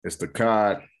It's the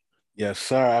COD. Yes,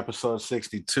 sir. Episode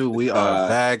 62. We are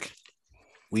back.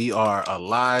 We are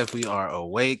alive. We are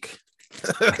awake.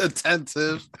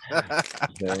 Attentive. But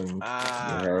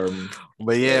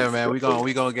yeah, man, we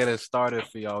gonna get it started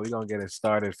for y'all.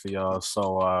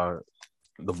 So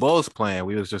the Bulls playing.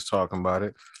 We was just talking about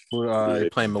it. Who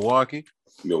playing Milwaukee?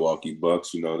 Milwaukee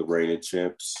Bucks, the reigning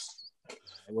champs.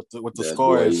 What the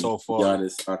score is so far?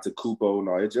 Giannis Antetokounmpo.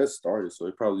 No, it just started, so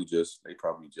they probably just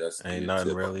ain't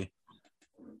nothing really.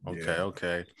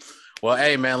 Okay. Well,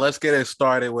 hey man, let's get it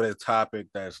started with a topic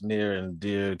that's near and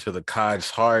dear to the COD's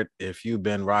heart. If you've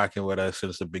been rocking with us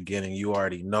since the beginning, you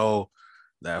already know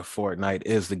that Fortnite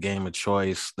is the game of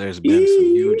choice. There's been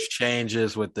some huge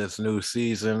changes with this new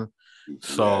season.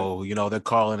 So, they're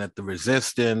calling it the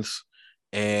Resistance.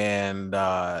 And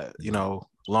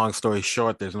long story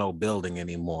short, there's no building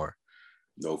anymore.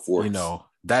 No forts.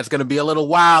 That's gonna be a little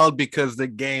wild because the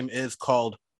game is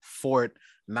called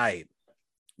Fortnite.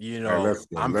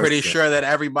 I'm pretty sure that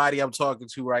everybody I'm talking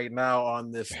to right now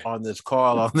on this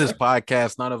call, on this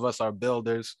podcast, none of us are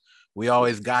builders. We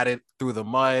always got it through the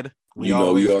mud. We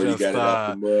always got it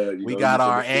out the mud. We got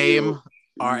our aim.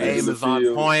 Our aim is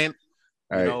on point.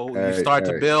 You start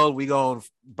to build, we gonna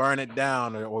burn it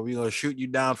down, or we gonna shoot you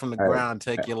down from the ground,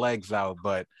 take your legs out.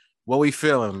 But what we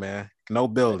feeling, man? No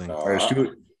building.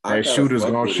 Shooters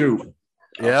gonna shoot.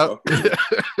 Yep.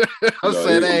 I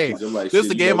said, hey, this is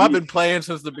the game I've been playing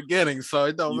since the beginning, so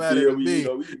it don't matter to me.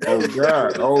 Oh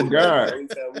God.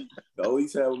 The only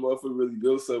time a motherfucker really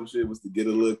built some shit was to get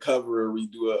a little cover and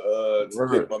redo to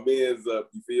pick my mans up.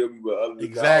 You feel me? But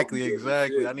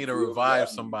exactly. I need to revive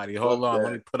somebody. Hold on,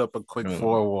 let me put up a quick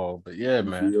four wall. But yeah,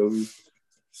 man.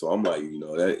 So I'm like,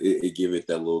 that it give it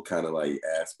that little kind of like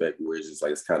aspect where it's just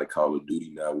like it's kind of Call of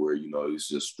Duty now, where it's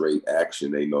just straight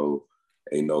action.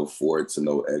 Ain't no forts and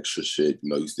no extra shit.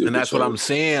 You still. And that's what I'm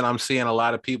seeing. I'm seeing a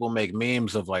lot of people make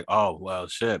memes of like, oh well,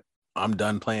 shit, I'm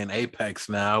done playing Apex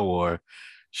now, or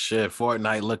shit,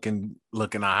 Fortnite looking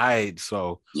to hide.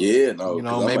 So yeah,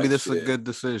 no, maybe this is a good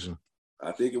decision.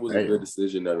 I think it was a good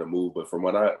decision to move, but from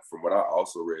what I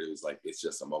also read, it was like it's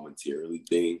just a momentarily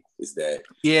thing. Is that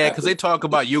because they talk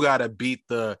about you got to beat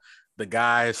the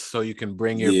guys so you can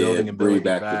bring your building and bring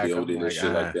back the building and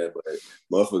shit like that. But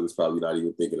motherfuckers probably not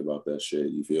even thinking about that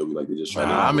shit. You feel me? Like they're just trying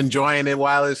to. I'm enjoying it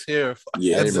while it's here.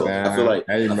 Yeah, I feel like,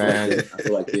 I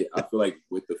feel like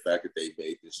with the fact that they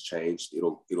made this change,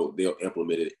 they'll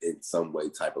implement it in some way,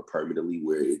 type of permanently,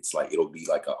 where it's like it'll be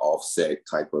like an offset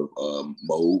type of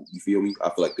mode. You feel me? I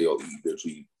feel like they'll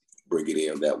eventually bring it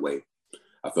in that way.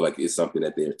 I feel like it's something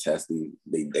that they're testing.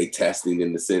 They testing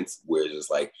in the sense where it's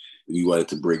just like you wanted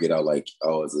to bring it out like,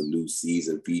 oh, it's a new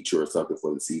season feature or something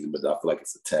for the season, but I feel like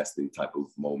it's a testing type of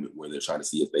moment where they're trying to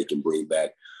see if they can bring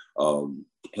back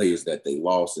players that they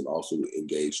lost and also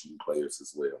engage new players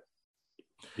as well.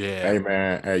 Yeah. Hey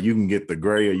man, you can get the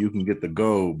gray or you can get the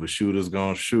gold, but shooters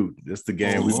gonna shoot. This the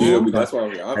game we do. That's why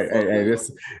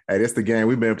this the game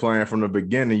we've been playing from the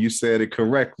beginning. You said it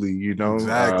correctly,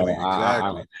 Exactly.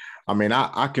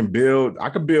 I can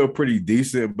build pretty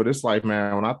decent, but it's like,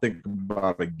 man, when I think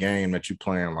about a game that you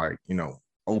playing like,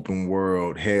 open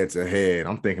world head to head,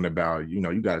 I'm thinking about,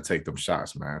 you got to take them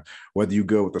shots, man. Whether you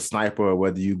good with the sniper or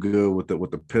whether you good with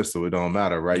the pistol, it don't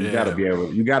matter, right? You got to be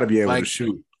able to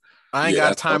shoot. I ain't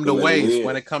got time to waste.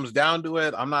 When it comes down to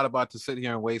it, I'm not about to sit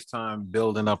here and waste time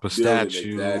building up a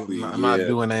statue. Exactly. I'm not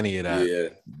doing any of that.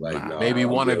 Yeah. Maybe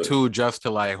one or two just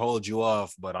to like hold you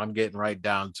off, but I'm getting right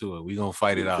down to it. We're going to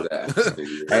fight it out.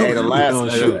 Hey, the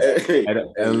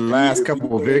last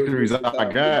couple of victories I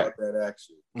got.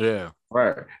 Yeah.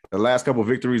 Right. The last couple of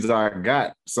victories I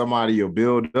got, somebody will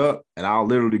build up and I'll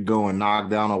literally go and knock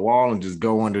down a wall and just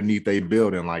go underneath a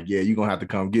building. Like, yeah, you're going to have to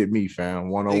come get me, fam.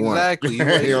 101. Exactly. You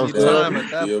waste your time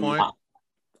at that point.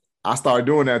 I started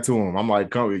doing that to him. I'm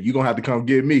like, you're going to have to come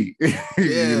get me. All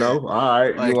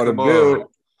right. Like, you want to build?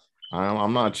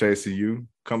 I'm not chasing you.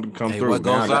 Come through. What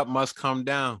goes up must come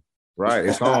down. Right,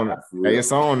 it's on. Hey,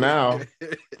 it's on now.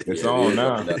 It's on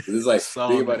now. It's like,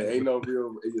 think about it. Ain't no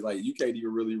real. Like you can't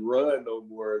even really run no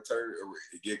more. Turn or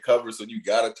get covered, so you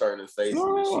gotta turn and face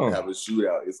and have a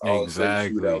shootout. It's all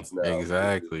straight shootouts now.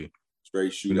 Exactly.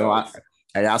 Straight shootouts.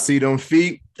 I see them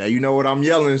feet. Hey, you know what I'm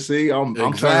yelling? See, I'm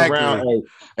turning around.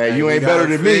 Hey, you ain't better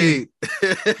than me.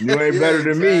 You ain't better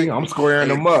than me. I'm squaring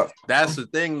them up. That's the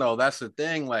thing, though. That's the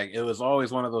thing. Like, it was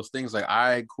always one of those things like, all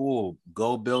right, cool.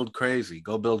 Go build crazy.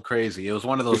 It was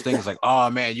one of those things like, oh,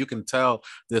 man, you can tell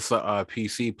this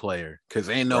PC player because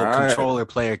ain't no controller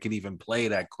player can even play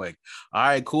that quick. All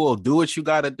right, cool. Do what you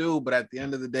got to do. But at the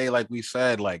end of the day, like we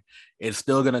said, like, it's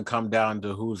still going to come down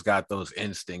to who's got those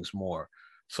instincts more.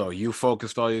 So you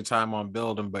focused all your time on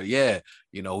building, but yeah,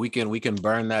 we can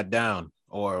burn that down,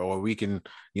 or we can,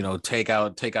 take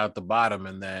out the bottom,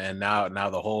 and then now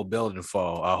the whole building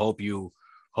fall. I hope you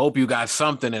got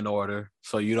something in order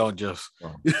so you don't just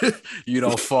you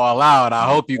don't fall out. I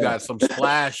hope you got some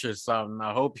splash or something.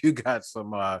 I hope you got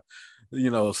some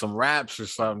some wraps or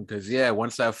something, because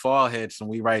once that fall hits and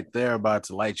we right there about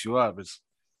to light you up, it's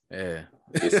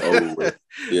over with.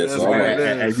 Yeah, so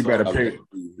and you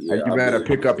better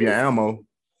pick up your ammo.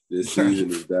 This season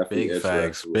is definitely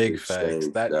big facts.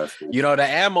 That the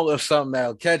ammo is something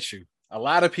that'll catch you. A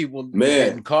lot of people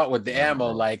getting caught with the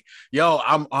ammo, like, yo,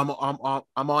 I'm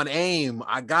on aim.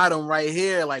 I got him right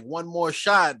here, like one more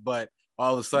shot, but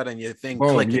all of a sudden your thing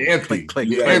clicking, click.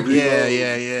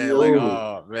 Yeah. Like,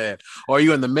 oh man. Or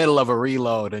you in the middle of a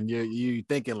reload and you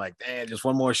thinking like, damn, just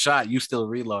one more shot, you still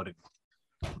reloading.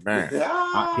 Man,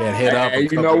 I get hit up.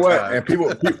 And you know what? Times. And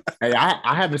people hey,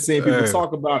 I haven't seen people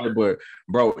talk about it, but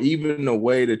bro, even the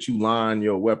way that you line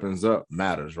your weapons up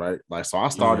matters, right? Like, so I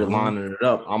started lining it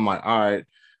up. I'm like, all right,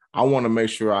 I want to make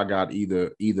sure I got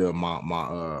either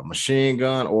my machine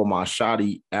gun or my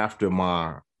shotty after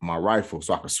my rifle,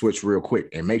 so I can switch real quick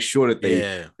and make sure that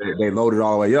they load it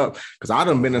all the way up. Because I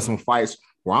done been in some fights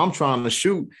where I'm trying to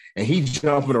shoot and he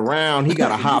jumping around. He got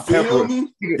a hot pepper.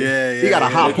 He got a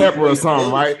hot pepper or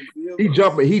something, right? He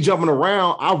jumping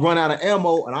around. I run out of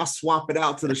ammo and I swap it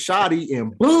out to the shotty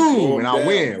and boom, and I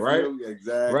win, right?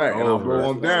 Exactly. Right. And I'll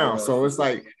blow him down. So it's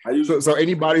like, so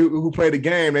anybody who play the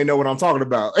game, they know what I'm talking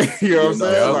about. You know what I'm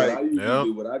saying? Like,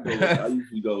 I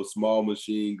usually go small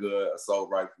machine gun, assault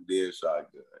rifle, then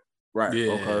shotgun. Right.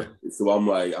 Yeah. Okay. So I'm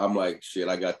like, shit,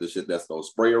 I got the shit that's gonna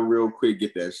spray him real quick,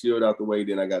 get that shield out the way.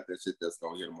 Then I got that shit that's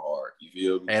gonna hit him hard. You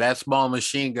feel me? Hey, that small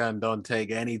machine gun don't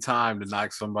take any time to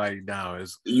knock somebody down.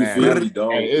 You feel me?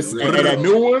 Don't. And that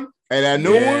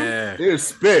new one, it's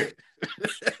spit.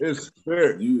 It's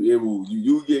spit.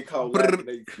 You get caught like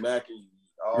they smacking you.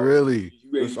 Really?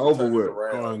 It's over with.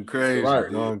 Going crazy. Right.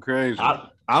 Going crazy.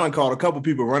 I done caught a couple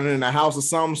people running in the house or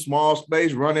something, small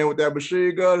space, running with that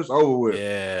machine gun. It's over with.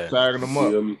 Yeah. Tagging them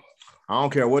up. I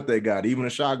don't care what they got, even a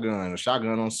shotgun. A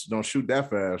shotgun don't shoot that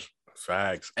fast.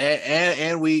 Facts.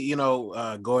 And we,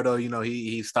 Gordo,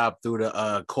 he stopped through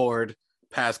the cord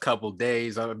past couple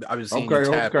days. I've been seeing you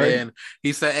tap in.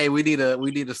 He said, "Hey, we need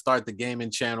to start the gaming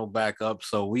channel back up."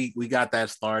 So we got that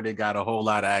started. Got a whole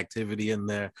lot of activity in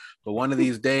there. But one of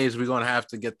these days, we're gonna have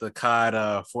to get the COD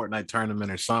Fortnite tournament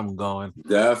or something going.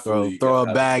 Definitely throw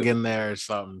a bag in there or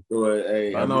something.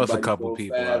 Hey, I know it's a couple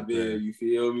people out there. You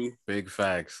feel me? Big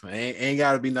facts. Ain't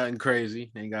gotta be nothing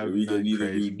crazy. Ain't gotta be nothing either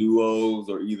crazy. Be duos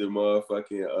or either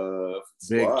motherfucking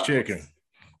big squad. Chicken.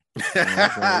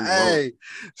 Hey,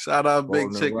 shout out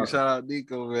Big Chicken, shout out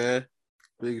Nico, man.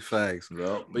 Big facts.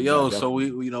 Yep. But so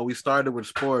we started with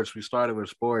sports.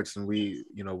 And we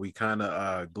kind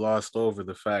of glossed over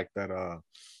the fact that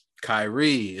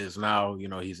Kyrie is now,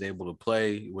 he's able to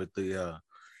play with the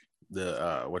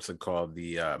what's it called,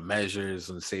 the measures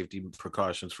and safety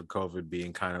precautions for COVID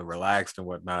being kind of relaxed and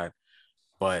whatnot.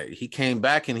 But he came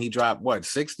back and he dropped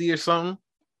 60 or something.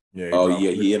 Yeah.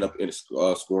 He ended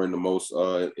up scoring the most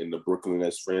in the Brooklyn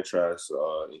Nets franchise.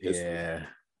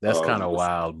 That's kind of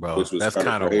wild, bro. That's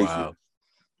kind of wild.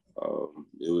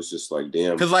 It was just like,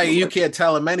 damn. Because you can't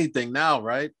tell him anything now,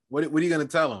 right? What are you gonna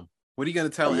tell him? What are you gonna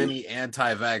tell any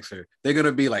anti-vaxxer? They're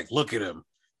gonna be like, look at him.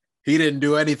 He didn't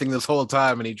do anything this whole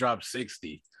time and he dropped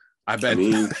 60. I bet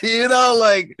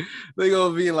like they're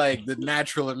gonna be like the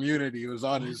natural immunity was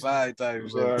on his side type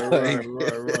shit. Right.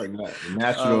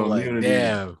 Natural immunity.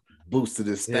 Damn. Boosted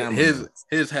his stamina.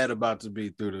 His head about to be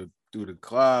through the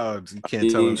clouds. You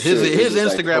can't tell him. His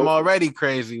Instagram already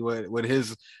crazy with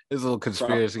his little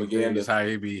conspiracy theories. How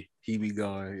he be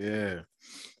going. Yeah.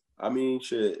 I mean,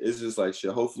 shit. It's just like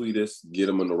shit. Hopefully, this get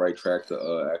him on the right track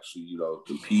to actually,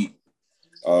 compete.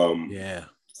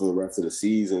 For the rest of the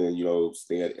season, and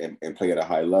stay at and play at a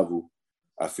high level.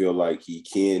 I feel like he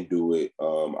can do it.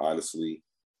 Honestly,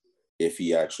 if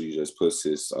he actually just puts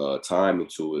his time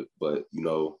into it. But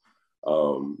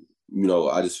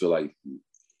I just feel like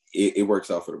it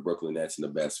works out for the Brooklyn Nets in the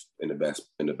best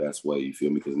way. You feel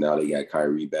me? Because now they got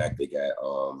Kyrie back. They got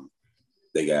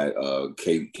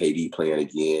KD playing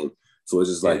again. So it's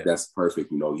just like that's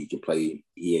perfect. He can play.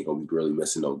 He ain't gonna be really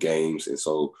missing no games. And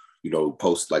so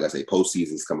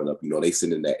postseason's coming up. They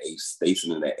sitting in that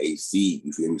AC.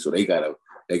 You feel me? So they gotta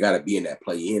be in that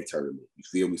play-in tournament. You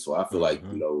feel me? So I feel like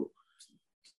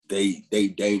they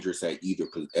dangerous at either.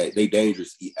 They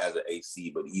dangerous as an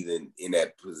AC, but even in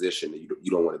that position,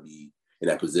 you don't want to be in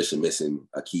that position missing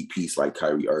a key piece like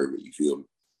Kyrie Irving. You feel me?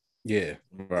 Yeah,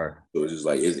 right. So it's just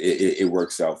like it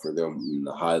works out for them in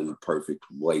a highly perfect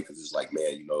way because it's like,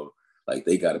 man, like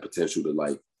they got a potential to,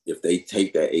 like, if they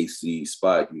take that AC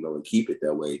spot, and keep it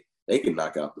that way, they can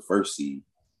knock out the first seed.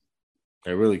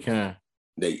 They really can.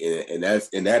 And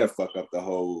that'll fuck up the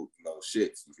whole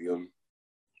shit. You feel me?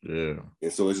 Yeah.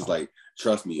 And so it's just like,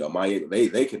 trust me, Miami,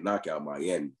 they can knock out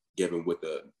Miami, given with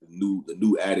the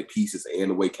new added pieces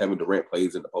and the way Kevin Durant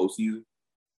plays in the postseason.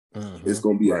 Mm-hmm. It's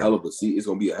gonna be a hell of a it's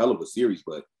gonna be a hell of a series.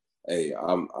 But hey,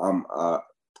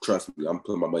 trust me, I'm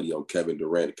putting my money on Kevin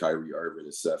Durant, Kyrie Irving,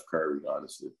 and Steph Curry,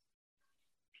 honestly.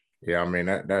 Yeah, I mean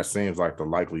that seems like the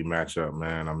likely matchup,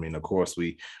 man. I mean, of course,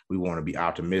 we want to be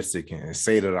optimistic and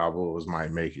say that our Bulls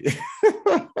might make it.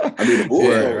 I mean, the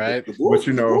Bulls, right?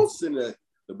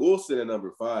 The Bulls sit at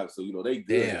number 5, so they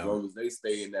good as long as they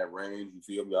stay in that range. You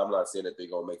feel me? I'm not saying that they're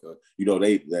gonna make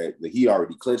he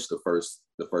already clinched the first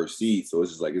seed, so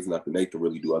it's just like it's nothing they can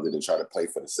really do other than try to play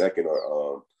for the second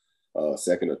or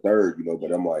third.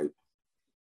 But I'm like,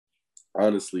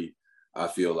 honestly, I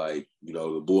feel like,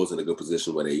 the Bulls in a good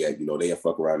position where they at. They'll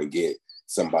fuck around and get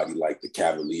somebody like the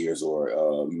Cavaliers,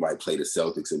 or we might play the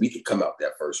Celtics, and we could come out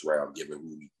that first round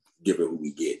given who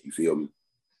we get. You feel me?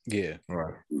 Yeah.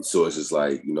 Right. So it's just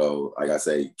like, like I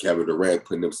say, Kevin Durant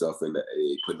putting themselves in the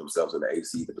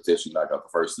AC to potentially knock out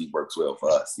the first seed works well for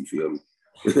us. You feel me?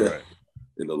 Right.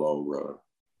 In the long run.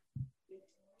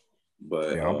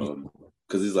 But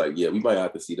because it's like, yeah, we might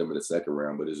have to see them in the second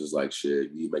round, but it's just like,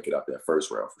 shit, you make it out that first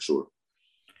round for sure.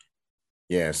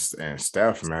 Yes, and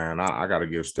Steph, man, I got to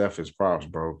give Steph his props,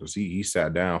 bro, because he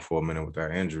sat down for a minute with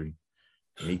that injury.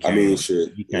 And he came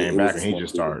back and he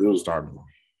just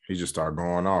started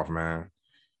going off, man.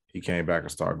 He came back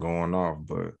and started going off,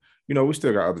 but we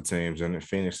still got other teams, and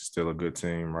Phoenix is still a good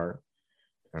team, right?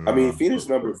 And, Phoenix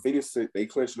they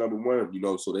clinched number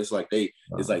 1, so it's like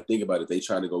it's like, think about it, they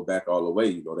trying to go back all the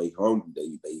way, they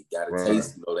hungry, they got a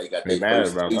taste, they got their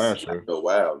first taste after a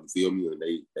while, you feel me, and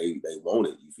they want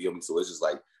it, you feel me, so it's just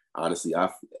like, honestly, I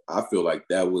feel like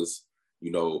that was,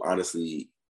 honestly,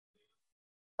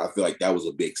 I feel like that was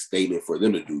a big statement for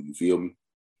them to do, you feel me,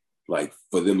 like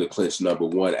for them to clinch number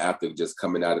 1 after just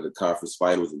coming out of the conference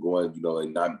finals and going,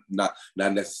 and not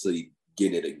necessarily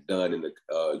getting it done in the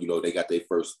they got their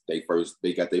first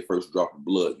drop of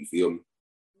blood, you feel me?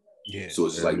 Yeah. So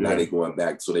it's just like now they going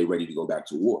back, so they ready to go back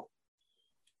to war.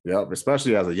 Yep,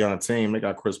 especially as a young team. They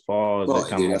got Chris Paul.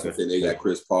 They got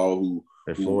Chris Paul who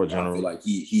I feel like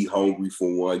he hungry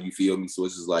for one, you feel me? So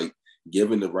it's just like,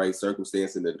 given the right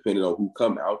circumstance and depending on who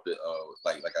come out,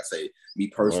 like I say, me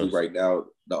personally right now,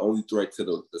 the only threat to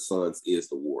the Suns is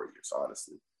the Warriors,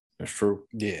 honestly. That's true.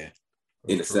 Yeah.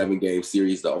 In a 7-game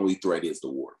series, the only threat is the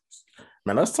Warriors.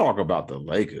 Man, let's talk about the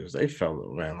Lakers. They fell,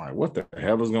 man, like, what the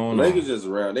hell is going on? Lakers just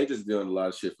around. They just doing a lot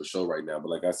of shit for show right now.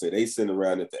 But like I said, they sitting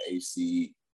around at the 8th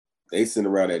seed. They sitting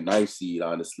around at 9th seed,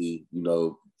 honestly,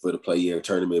 for the play-in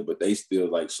tournament. But they still,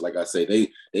 like I say,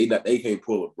 they can't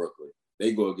pull a Brooklyn.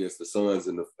 They go against the Suns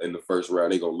in the first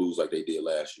round. They gonna lose like they did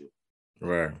last year.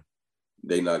 Right.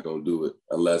 They not gonna do it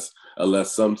unless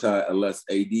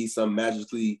AD some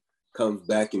magically comes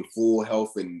back in full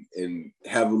health and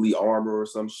heavily armor or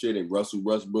some shit, and Russell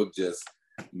Westbrook just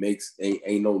makes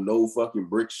ain't no fucking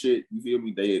brick shit. You feel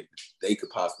me? They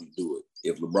could possibly do it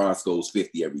if LeBron scores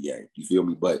 50 every game. You feel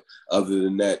me? But other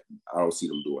than that, I don't see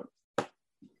them doing it.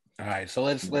 All right, so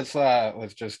let's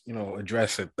just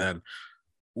address it then.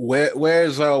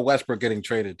 Where's Westbrook getting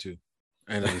traded to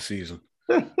end of the season?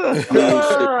 I think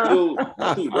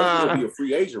Westbrook will be a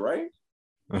free agent, right?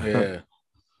 Yeah.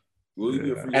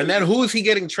 And then who's he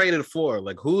getting traded for?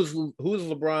 Like who's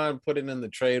LeBron putting in the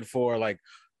trade for? Like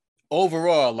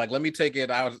overall, like let me take it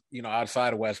out,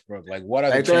 outside of Westbrook. Like what are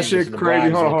the changes that shit crazy?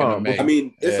 Hold on. I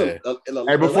mean, it's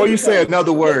hey, before you say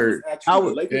another word,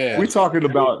 we talking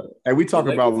about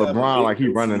LeBron like he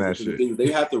running that shit.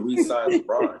 They have to re-sign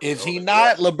LeBron. Is he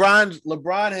not?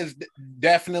 LeBron has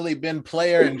definitely been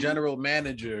player and general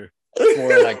manager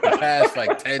for like the past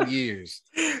 10 years.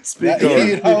 Speak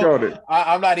on it.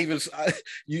 I'm not even.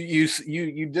 You just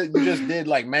did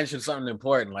mention something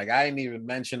important. Like I didn't even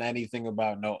mention anything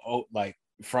about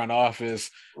front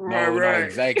office, no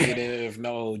executive,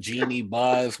 no Jeannie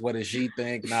Buzz. What does she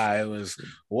think? Nah, it was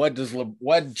what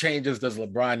changes does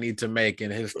LeBron need to make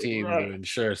in his team to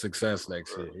ensure success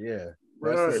next year? Yeah,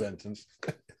 that's the sentence.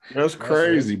 That's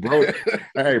crazy, bro.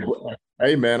 Hey,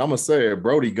 man, I'm gonna say it.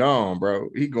 Brody gone, bro.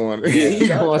 He going. He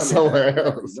going somewhere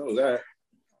else. You know that.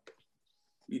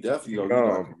 He definitely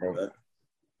gone, bro.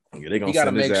 Yeah, he got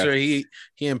to make sure he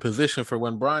in position for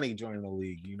when Bronny joined the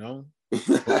league.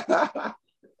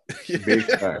 Big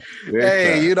time.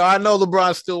 Hey, you know, I know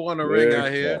LeBron still won a ring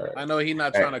out here. Time. I know he's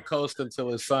not trying to coast until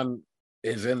his son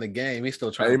is in the game. He's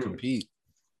still trying to compete.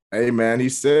 Hey man, he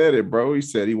said it, bro. He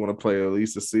said he want to play at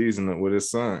least a season with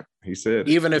his son. He said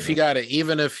even if he got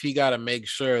to make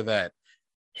sure that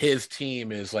his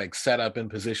team is like set up in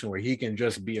position where he can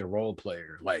just be a role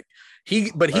player. Like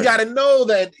he got to know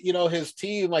that, you know, his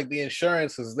team, like the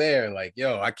insurance is there. Like,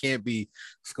 yo, I can't be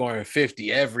scoring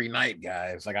 50 every night,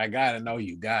 guys. Like, I got to know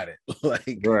you got it.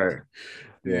 Like, right.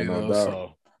 Yeah, no doubt.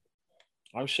 So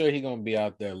I'm sure he's going to be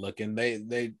out there looking.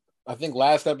 I think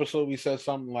last episode we said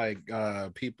something like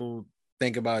people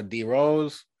think about D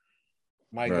Rose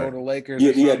might go to Lakers.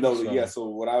 So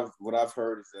what I've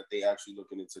heard is that they actually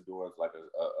looking into doing like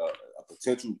a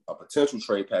potential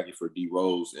trade package for D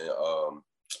Rose and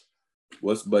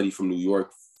what's buddy from New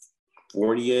York,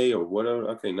 Fournier or whatever.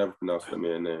 I can't never pronounce that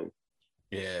man's name.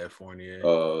 Yeah, Fournier.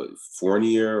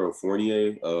 Fournier.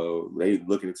 They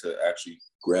looking to actually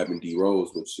grabbing D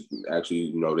Rose, which actually,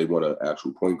 you know, they want an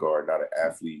actual point guard, not an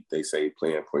athlete. They say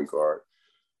playing point guard.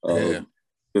 And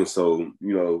so,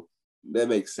 you know, that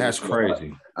makes sense. That's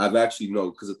crazy. I've actually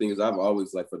because the thing is, I've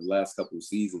always like for the last couple of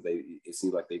seasons, it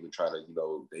seems like they've been trying to, you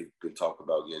know, they've been talking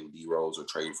about getting D Rose or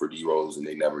trading for D Rose, and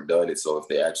they never done it. So if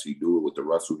they actually do it with the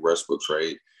Russell Westbrook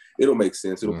trade, it'll make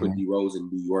sense. It'll put D Rose in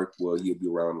New York. Well, he'll be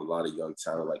around a lot of young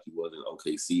talent like he was in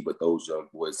OKC, but those young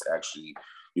boys actually,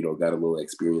 you know, got a little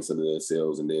experience under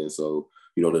themselves, and then so,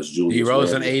 you know, there's Julius D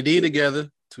Rose and AD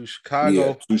together. To Chicago.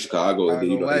 Yeah, to Chicago. And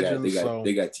then, you know, legends,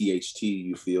 they got THT,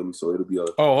 you feel me? So it'll be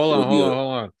hold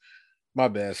on. My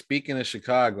bad. Speaking of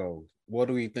Chicago, what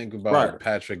do we think about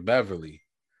Patrick Beverly?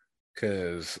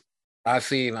 Because I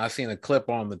seen a clip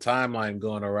on the timeline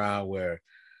going around where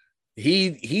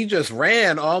he just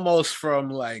ran almost from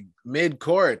like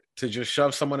mid-court to just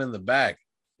shove someone in the back.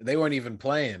 They weren't even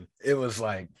playing. It was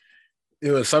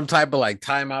some type of like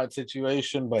timeout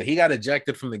situation, but he got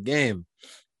ejected from the game.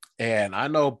 And I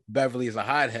know Beverly's a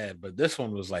hothead, but this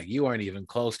one was like, you weren't even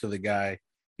close to the guy.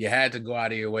 You had to go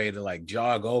out of your way to like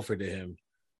jog over to him.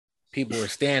 People were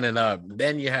standing up.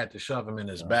 Then you had to shove him in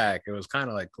his back. It was kind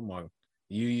of like, come on,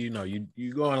 you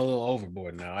going a little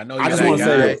overboard now. I know. I just want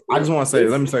to say,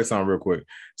 let me say something real quick.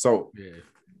 So,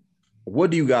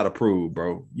 what do you got to prove,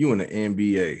 bro? You in the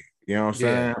NBA. You know what I'm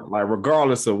saying? Like,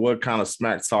 regardless of what kind of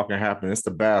smack talking happened, it's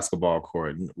the basketball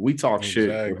court. We talk shit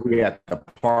if we at the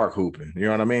park hooping. You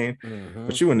know what I mean?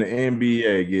 But you in the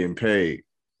NBA getting paid.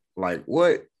 Like,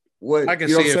 what? I can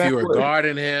see if you were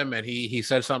guarding him and he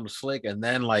said something slick, and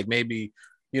then like maybe,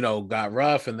 you know, got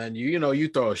rough, and then you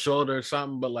throw a shoulder or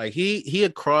something. But like he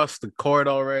had crossed the court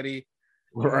already.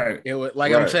 Right. It was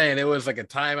like I'm saying, it was like a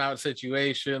timeout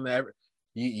situation.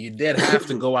 You did have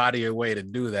to go out of your way to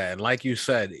do that. And like you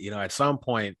said, you know, at some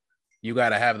point you got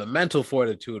to have the mental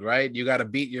fortitude, right? You got to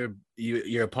beat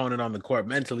your opponent on the court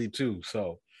mentally too.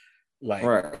 So like,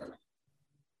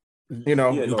 you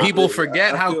know, people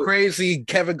forget how crazy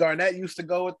Kevin Garnett used to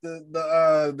go with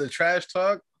the trash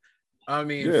talk. I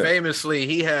mean, famously,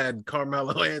 he had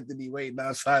Carmelo Anthony waiting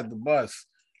outside the bus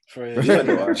for his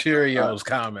Cheerios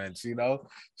comments, you know.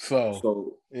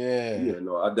 So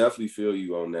I definitely feel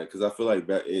you on that, because I feel like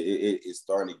it's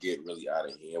starting to get really out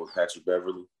of hand with Patrick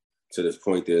Beverly to this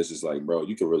point that it's just like, bro,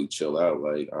 you can really chill out,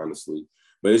 like, honestly.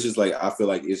 But it's just like, I feel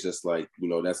like it's just like, you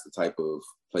know, that's the type of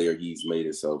player he's made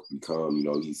himself become. You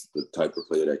know, he's the type of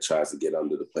player that tries to get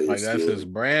under the player's skin. Like that's his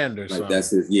brand or something. That's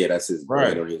his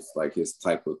brand or his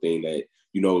type of thing that,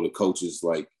 you know, the coaches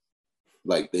like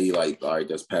they like, all right,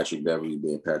 that's Patrick Beverly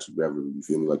being Patrick Beverly. You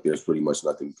feel me? Like there's pretty much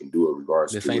nothing you can do in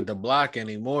regards to it. This ain't the block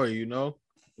anymore, you know?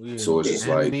 So it's just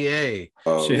like NBA.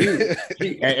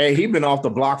 He been off the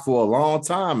block for a long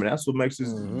time, and that's what makes it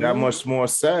that much more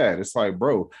sad. It's like,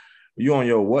 bro, you on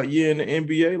your what year in the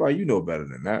NBA? Like, you know better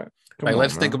than that.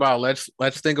 Let's think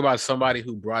about somebody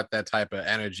who brought that type of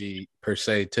energy per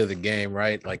se to the game,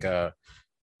 right? Like a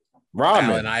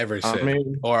Allen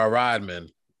Iverson or a Rodman,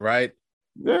 right?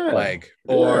 Yeah. Like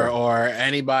or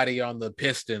anybody on the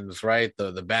Pistons, right?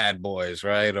 The bad boys,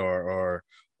 right? Or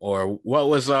what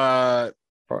was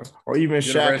or even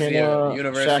University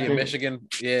of Michigan,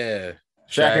 Shaq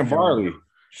and Barkley.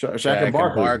 Shaq and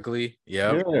Barkley.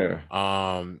 Yeah.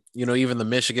 You know, even the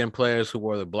Michigan players who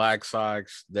wore the Black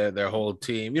Sox, their whole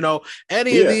team, you know,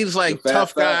 any of these like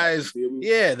tough guys,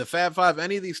 the Fab Five,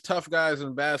 any of these tough guys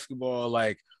in basketball,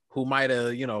 like who might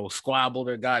have, you know, squabbled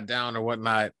or got down or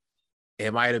whatnot,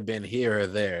 it might have been here or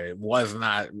there. It was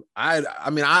not. I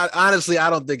mean, honestly, I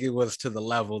don't think it was to the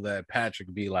level that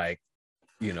Patrick be like,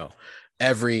 you know,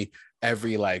 every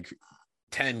like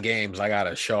 10 games, I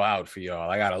gotta show out for y'all.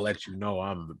 I gotta let you know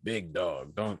I'm the big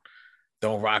dog.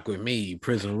 Don't rock with me.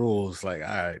 Prison rules. Like, all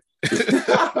right.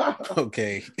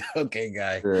 Okay,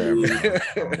 guy.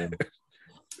 Yeah,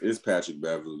 it's Patrick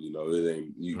Beverly, you know. It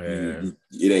ain't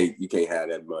you can't have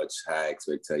that much high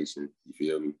expectation. You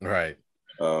feel me? Right.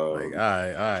 All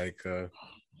right,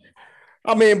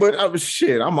 I mean, but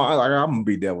shit, I'm gonna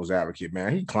be devil's advocate,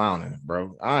 man. He clowning,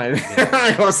 bro. I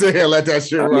ain't gonna sit here and let that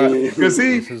shit ride because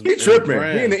he tripping.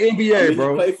 He in the NBA,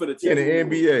 bro. He played for the team in the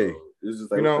NBA. It's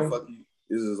just like, what the fuck?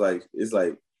 This is like, it's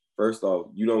like, first off,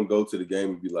 you don't go to the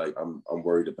game and be like, I'm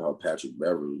worried about Patrick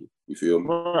Beverly. You feel me?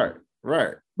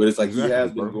 Right. But it's like exactly, he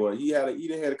has been going. He had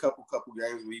a couple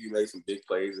games where he made some big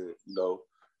plays and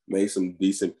made some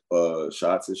decent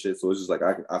shots and shit. So it's just like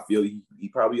I feel he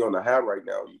probably on the high right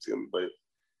now. You feel me? But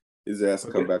his ass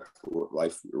will come back to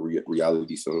life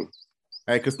reality soon.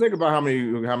 Hey, cause think about how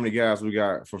many guys we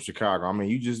got from Chicago. I mean,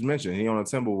 you just mentioned he on the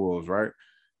Timberwolves, right?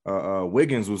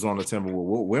 Wiggins was on the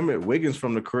Timberwolves. Wiggins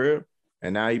from the crib,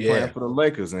 and now he playing for the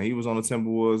Lakers, and he was on the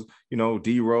Timberwolves.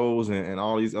 D Rose and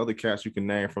all these other cats you can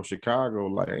name from Chicago.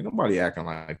 Like, ain't nobody acting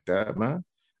like that, man.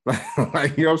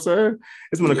 Like, you know what I'm saying?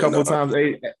 It's been a couple of times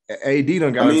AD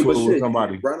done got into it with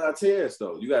somebody. Ron Artest,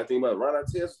 though. You got to think about it. Ron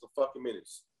Artest was a fucking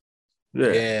menace.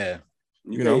 Yeah.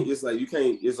 It's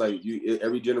like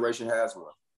every generation has one.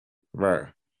 Right.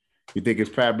 You think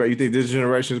it's Pat Beverly? You think this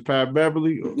generation is Pat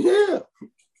Beverly? Yeah.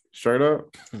 Straight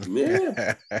up?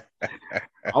 Yeah. I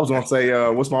was going to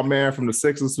say, what's my man from the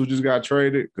Sixers who just got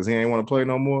traded because he ain't want to play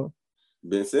no more?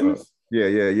 Ben Simmons?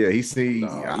 Yeah. He's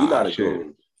not a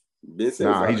goon. Ben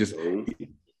Simmons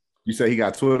you say he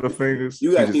got Twitter fingers?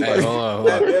 You got hold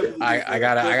on. I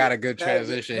got a good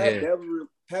transition here.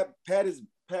 Pat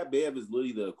Bev is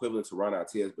literally the equivalent to Ron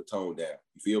Artest, but toned down.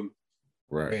 You feel me?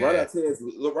 Right. Ron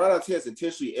Artest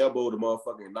intentionally elbowed the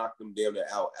motherfucker and knocked him damn near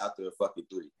out after a fucking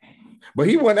three. But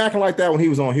he wasn't acting like that when he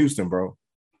was on Houston, bro.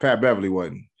 Pat Beverly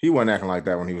wasn't. He wasn't acting like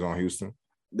that when he was on Houston.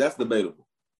 That's debatable.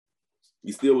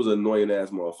 He still was an annoying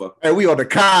ass motherfucker. Hey, we on the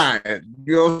kind.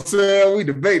 You know what I'm saying? We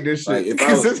debate this shit.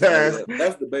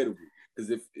 That's debatable.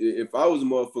 Because if I was a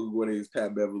motherfucker when it was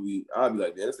Pat Beverly, I'd be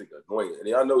like, man, this nigga annoying.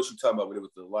 And I know what you're talking about when it was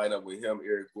the lineup with him,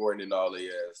 Eric Gordon, and all their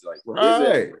ass. Like,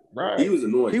 right. He was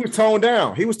annoying. He was toned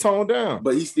down.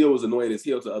 But he still was annoying as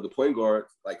hell to other point guards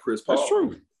like Chris Paul. That's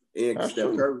true. And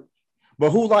Steph Curry.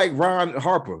 But who like Ron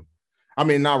Harper? I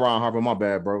mean, not Ron Harper, my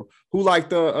bad, bro. Who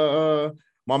like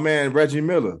my man Reggie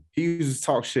Miller? He used to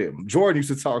talk shit. Jordan used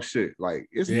to talk shit. Like,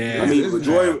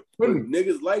 Jordan,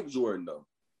 niggas like Jordan though.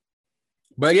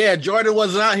 But yeah, Jordan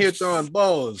wasn't out here throwing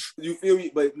balls. You feel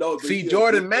me? But no. See,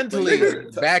 Jordan mentally,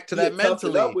 back to that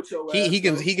mentally, he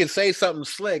can say something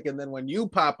slick, and then when you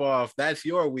pop off, that's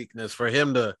your weakness for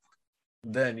him to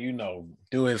then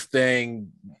do his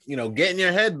thing. Get in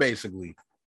your head basically.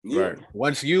 Yeah. Right.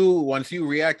 Once you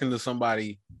reacting to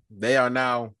somebody, they are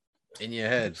now in your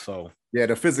head. So yeah,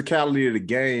 the physicality of the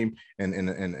game and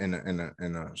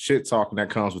the shit talking that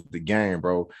comes with the game,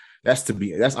 bro. That's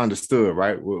understood,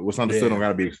 right? What's understood don't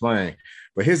gotta be explained.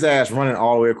 But his ass running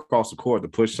all the way across the court to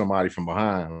push somebody from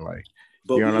behind, like,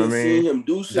 but you know what I mean? Him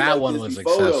do shit that like one this was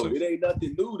before, excessive. Though. It ain't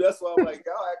nothing new. That's why I'm like,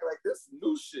 y'all acting like this is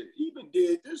new shit. He been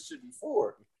did this shit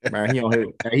before. Man, he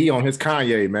on his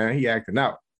Kanye, man. He acting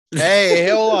out. Hey,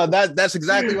 hold on. That's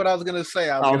exactly what I was gonna say.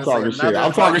 I'm talking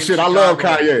shit. I love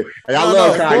Kanye. Hey, I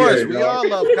love Kanye. Of course, we all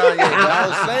love Kanye. But I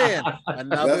was saying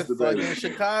another fucking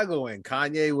Chicagoan.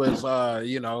 Kanye was,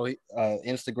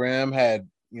 Instagram had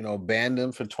banned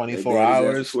him for 24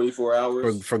 hours. 24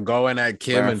 hours for going at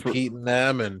Kim and Pete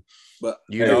them and. But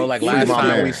last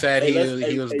time we said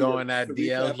he was going at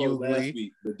DL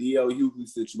Hughley. The DL Hughley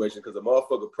situation because a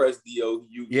motherfucker pressed DL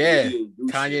Hughley. Yeah,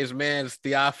 Kanye's man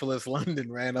Theophilus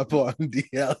London ran up on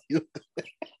DL Hughley.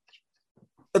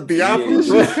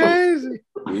 Theophilus was crazy.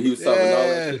 He was talking all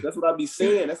that shit. That's what I be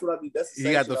saying.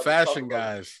 He got the fashion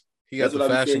guys. He got the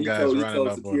fashion guys running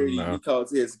up on him. He called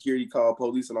security, called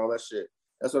police, and all that shit.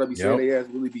 That's what I be saying. They ass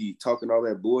really be talking all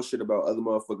that bullshit about other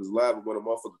motherfuckers live, but when a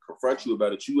motherfucker confront you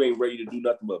about it, you ain't ready to do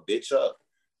nothing but bitch up.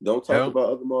 Don't talk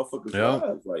about other motherfuckers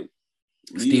lives. Like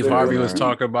Steve Harvey was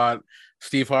talking about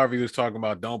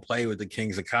don't play with the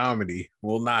kings of comedy.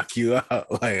 We'll knock you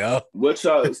out. Like, what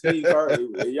y'all Steve Harvey,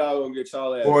 y'all gonna get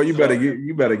y'all ass. Boy, you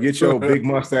better get your big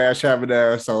mustache having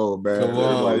ass on, man. Come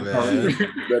on, man. You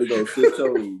better go sit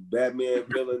your Batman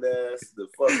villain ass the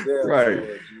fuck down. Right.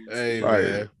 Man. Hey,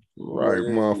 man. Right,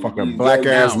 motherfucking black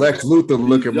ass Lex Luthor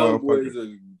looking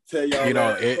motherfucker. Tell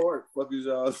y'all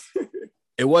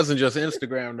it wasn't just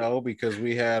Instagram though, because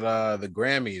we had the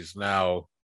Grammys now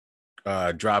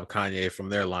drop Kanye from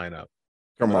their lineup.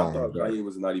 Come on, I thought Kanye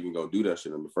was not even gonna do that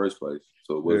shit in the first place.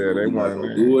 So they weren't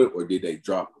gonna do it, or did they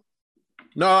drop him?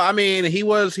 No, I mean he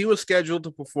was scheduled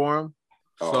to perform.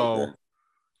 Okay.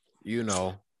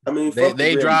 I mean,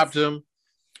 they dropped him.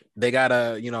 They got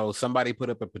somebody put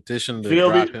up a petition to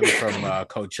drop him from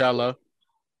Coachella.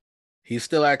 He's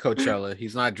still at Coachella.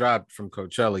 He's not dropped from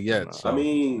Coachella yet. So I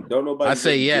mean, don't nobody. I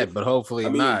say yet, but hopefully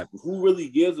not. Who really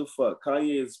gives a fuck?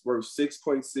 Kanye is worth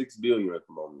 $6.6 billion at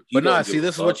the moment.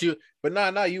 This is what you.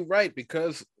 But you're right,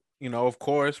 because of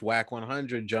course, Whack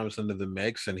 100 jumps into the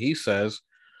mix and he says,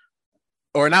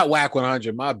 or not Whack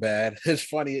 100. My bad. It's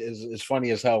funny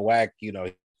as hell. Whack,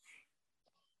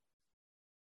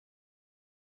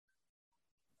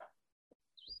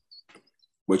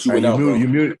 But you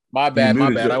muted. My bad.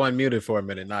 I went muted for a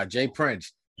minute. Nah, Jay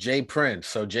Prince.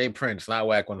 So Jay Prince, not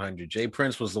Whack 100. Jay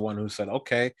Prince was the one who said,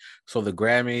 okay, so the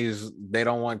Grammys, they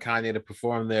don't want Kanye to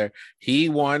perform there. He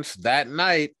wants that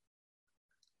night,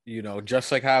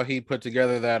 just like how he put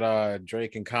together that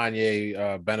Drake and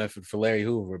Kanye benefit for Larry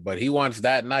Hoover, but he wants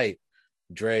that night,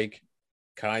 Drake,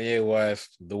 Kanye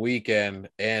West, The Weeknd,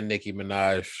 and Nicki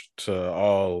Minaj to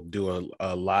all do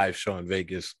a live show in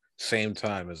Vegas same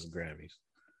time as the Grammys.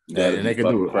 And they could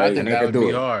do it. I think that would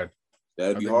be hard.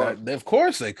 That'd be hard. Of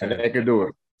course they could. And they could do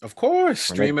it. Of course.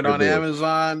 Stream it on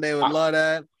Amazon. They would love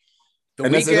that. The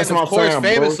and Weeknd, that's of course, saying,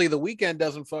 famously, The Weeknd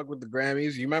doesn't fuck with the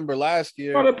Grammys. You remember last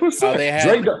year how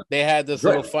they had this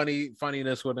little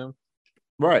funniness with him.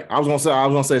 Right. I was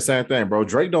gonna say the same thing, bro.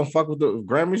 Drake don't fuck with the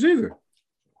Grammys either.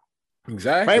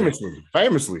 Exactly.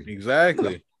 Famously.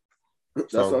 Exactly.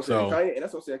 That's what I'm saying. Kanye, and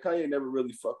that's what I'm saying. Kanye never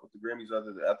really fucked with the Grammys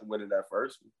after winning that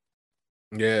first one.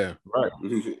 Yeah, right.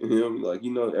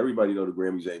 Everybody know the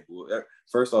Grammys ain't bull.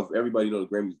 First off, everybody know the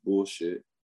Grammys bullshit.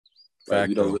 Like,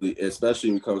 you don't really, especially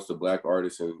when it comes to black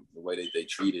artists and the way they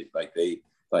treat it.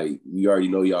 We already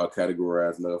know y'all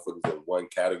categorize motherfuckers in one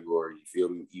category. You feel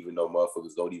me? Even though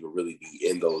motherfuckers don't even really be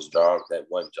in that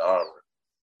one genre.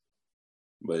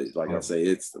 But I say,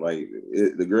 it's like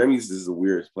the Grammys is the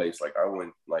weirdest place. Like I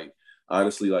went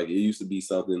honestly, it used to be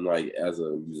something as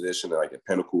a musician, like a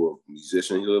pinnacle of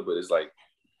musicianhood, but it's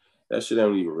that shit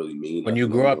don't even really mean. When you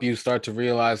grow up, you start to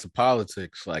realize the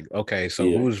politics. Okay, so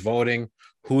who's voting?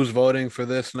 Who's voting for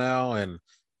this now? And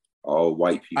all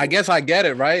white people. I guess I get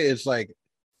it, right? It's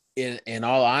in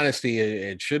all honesty,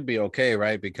 it should be okay,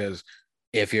 right? Because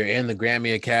if you're in the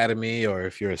Grammy Academy, or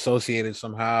if you're associated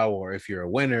somehow, or if you're a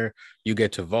winner, you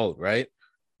get to vote, right?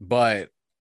 But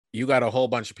you got a whole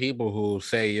bunch of people who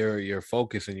say your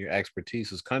focus and your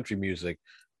expertise is country music,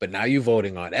 but now you're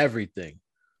voting on everything.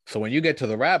 So when you get to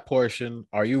the rap portion,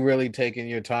 are you really taking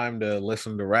your time to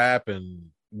listen to rap and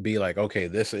be like, okay,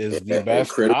 this is the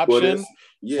best option?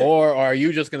 Yeah. Or are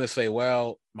you just going to say,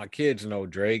 well, my kids know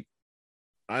Drake.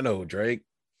 I know Drake.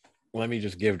 Let me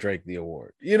just give Drake the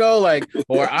award,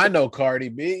 or I know Cardi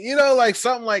B,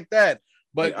 something like that.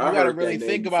 But you got to really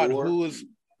think about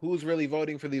who's really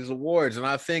voting for these awards. And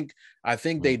I think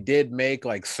they did make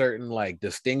certain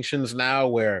distinctions now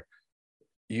where,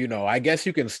 I guess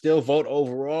you can still vote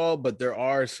overall, but there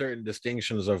are certain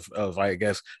distinctions of I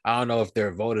guess, I don't know if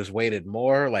their vote is weighted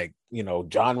more,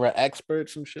 genre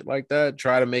experts and shit like that,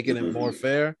 try to make it more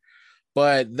fair.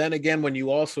 But then again, when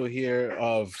you also hear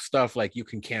of stuff like you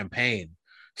can campaign.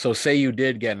 So say you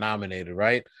did get nominated,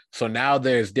 right? So now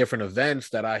there's different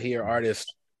events that I hear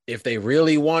artists, if they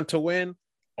really want to win,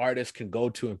 artists can go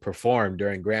to and perform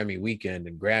during Grammy weekend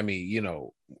and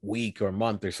Grammy, week or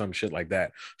month or some shit like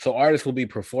that. So artists will be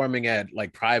performing at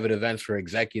private events for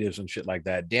executives and shit like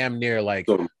that, damn near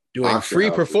doing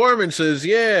free performances.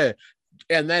 Yeah.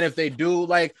 And then if they do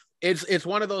it's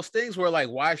one of those things where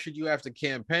why should you have to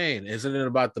campaign? Isn't it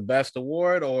about the best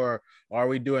award, or are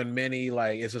we doing many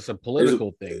is this a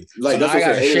political thing? So I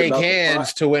gotta shake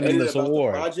hands to win this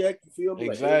award. Project, you feel me?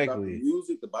 Exactly. The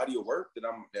music, the body of work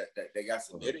that they got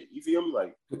submitted. You feel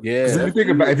me? Yeah.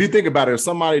 If you think about it, if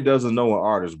somebody doesn't know an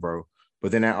artist, bro,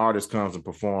 but then that artist comes and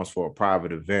performs for a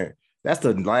private event, that's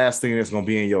the last thing that's gonna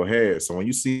be in your head. So when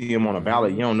you see him on a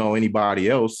ballot, you don't know anybody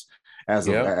else. As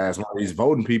one of these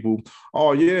voting people,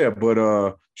 oh yeah,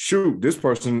 but shoot, this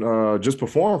person just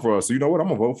performed for us. So you know what? I'm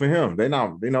gonna vote for him. They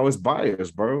know it's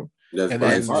biased, bro. That's and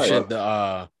then shit,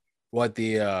 the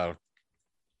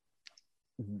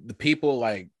people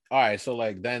all right. So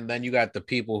then you got the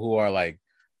people who are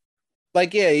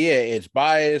it's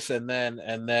biased, and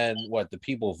then what the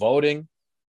people voting.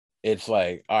 It's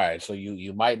all right. So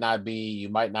you might not be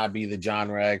the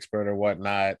genre expert or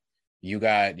whatnot. You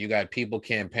got people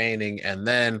campaigning, and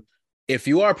then if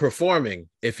you are performing,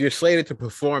 if you're slated to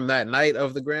perform that night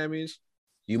of the Grammys,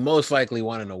 you most likely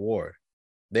won an award.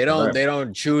 They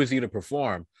don't choose you to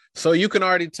perform, so you can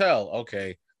already tell.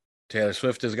 Okay, Taylor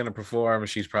Swift is going to perform;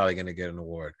 she's probably going to get an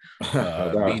award.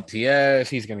 BTS,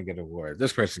 he's going to get an award.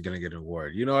 This person's going to get an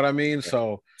award. You know what I mean?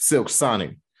 So Silk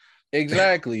Sonic.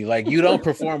 Exactly. Like you don't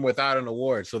perform without an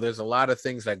award. So there's a lot of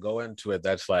things that go into it.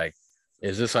 That's like,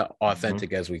 is this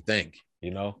authentic as we think?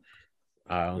 You know,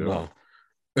 I don't know.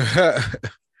 But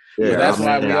that's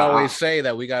why we always say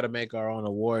that we got to make our own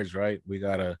awards, right? We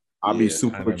got to. I'll be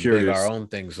super curious. Make our own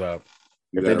things up.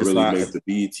 If they really make the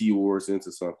BET Awards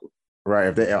into something.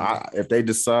 Right. If they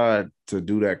decide to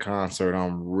do that concert,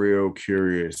 I'm real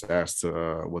curious as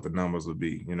to what the numbers would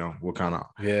be. You know, what kind of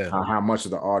how much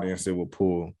of the audience it will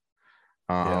pull.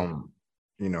 You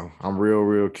know, I'm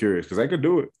real curious because they could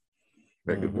do it.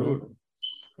 They could do it.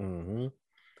 Mm-hmm.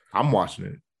 I'm watching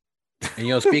it. And,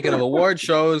 you know, speaking of award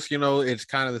shows, you know, it's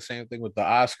kind of the same thing with the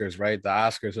Oscars, right? The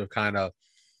Oscars have kind of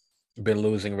been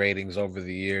losing ratings over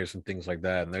the years and things like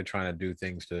that. And they're trying to do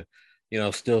things to, you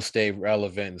know, still stay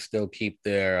relevant and still keep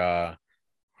their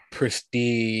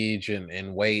prestige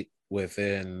and weight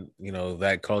within, you know,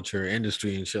 that culture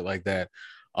industry and shit like that.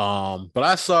 But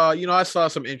I saw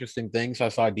some interesting things. I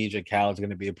saw DJ Khaled's going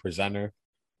to be a presenter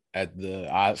at the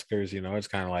Oscars. You know, it's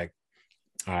kind of like,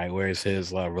 all right, where's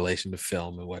his relation to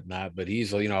film and whatnot? But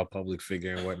he's, you know, a public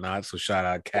figure and whatnot. So shout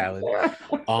out Khaled.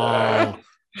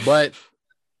 But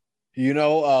you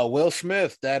know, Will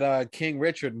Smith, that King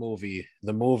Richard movie,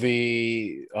 the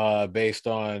movie based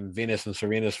on Venus and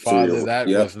Serena's father, that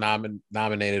was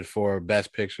nominated for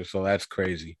Best Picture. So that's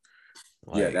crazy.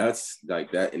 Like, that's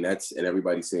like that, and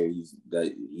everybody's saying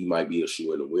that he might be a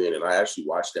shoe in to win. And I actually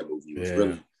watched that movie.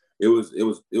 It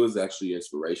was actually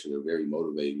inspirational and very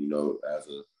motivating. You know, as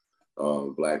a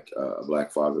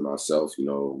black father myself, you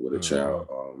know, with a child.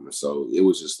 So it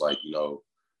was just like, you know,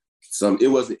 it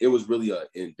was really a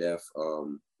in-depth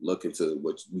look into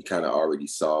what we kind of already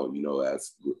saw, you know,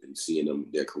 as seeing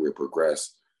their career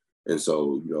progress. And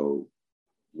so, you know,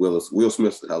 Will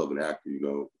Smith's a hell of an actor, you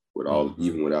know, with all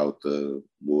even without the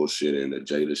bullshit and the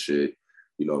Jada shit,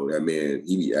 you know, that man,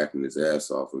 he be acting his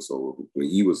ass off. And so when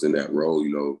he was in that role,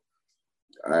 you know,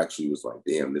 I actually was like,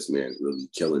 damn, this man's really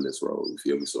killing this role. You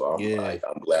feel me? So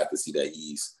I'm glad to see that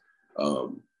he's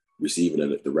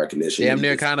receiving the recognition. Damn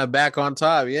near kind of back on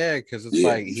top, because it's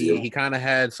like he kind of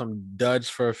had some duds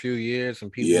for a few years,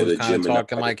 and people was kind of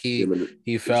talking like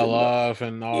he fell off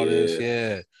and all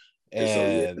this,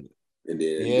 and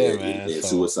then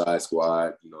Suicide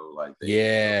Squad, you know, like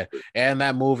and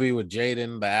that movie with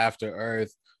Jaden, the After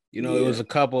Earth. You know, it was a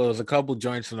couple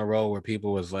joints in a row where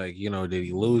people was like, you know, did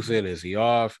he lose it? Is he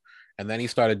off? And then he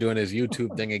started doing his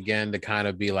YouTube thing again to kind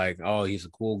of be like, oh, he's a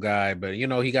cool guy. But, you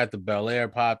know, he got the Bel Air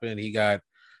popping. He got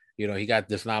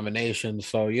this nomination.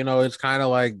 So, you know, it's kind of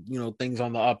like, you know, things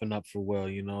on the up and up for Will,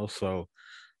 you know. So,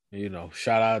 you know,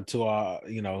 shout out to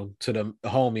to the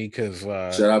homie, because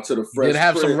shout out to the Fresh He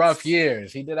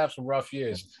did have some rough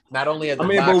years. Not only at the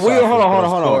box office, hold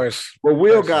on. But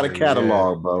Will got a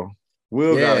catalog, bro.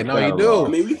 You do. I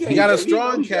mean, he got a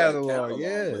strong catalog.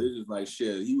 It's just like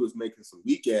shit. He was making some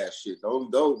weak ass shit. Don't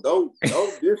do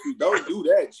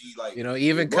that, G. Like, you know,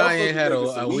 even Kanye had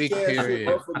a weak period.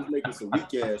 Motherfuckers making some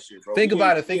weak ass shit, bro. Think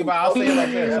about it.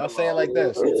 I'll say it like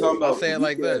this.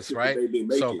 Right.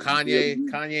 So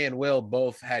Kanye and Will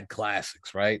both had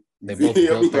classics, right? They both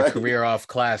built their career off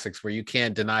classics where you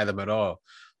can't deny them at all.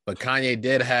 But Kanye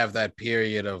did have that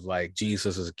period of like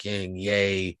Jesus is King,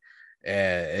 Yay.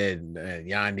 And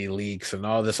Yandy Leaks and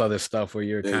all this other stuff where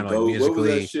you're kind of like musically. What was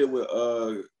that shit with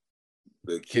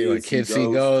the Kids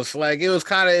See Ghosts? Like it was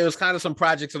kind of some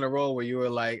projects in a row where you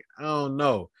were like, I don't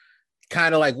know,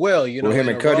 kind of like Will, you know, in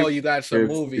a row you got some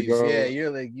movies. You're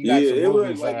like you got some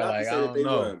movies that are like I don't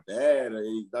know. Bad,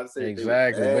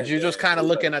 exactly, but you're just kind of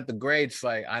looking at the grades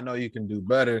like I know you can do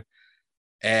better.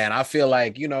 And I feel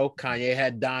like, you know, Kanye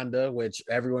had Donda, which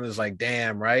everyone is like,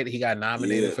 damn, right? He got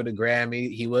nominated for the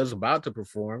Grammy. He was about to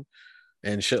perform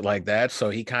and shit like that. So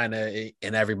he kind of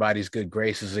in everybody's good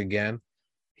graces again.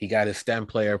 He got his STEM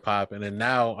player popping. And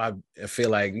now I feel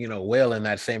like, you know, Will in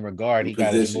that same regard, he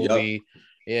got his movie.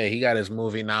 Yeah, he got his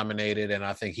movie nominated, and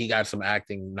I think he got some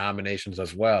acting nominations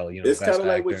as well. You know, it's kind of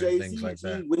like with Jay-Z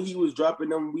when he was dropping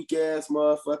them weak ass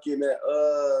motherfucking that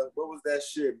what was that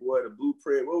shit, boy? The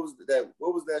Blueprint. What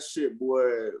was that shit,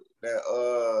 boy? That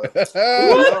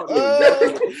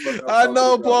I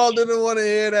know Paul didn't want to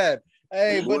hear that.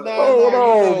 Hey, but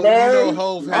man.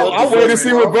 Hov I'm waiting to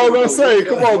see what bro gonna say.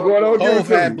 Come on, Gordon. Hov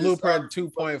had Blueprint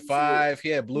 2.5. He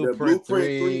had Blueprint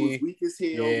 3. Was weak as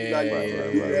hell.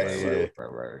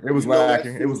 It was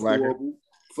lacking.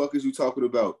 Fuck is you talking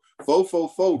about?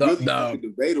 444 really fucking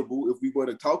debatable if we want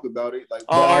to talk about it. Like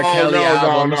the R. Kelly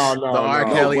albums, the R.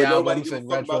 Kelly nobody albums give a in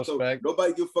fuck about retrospect.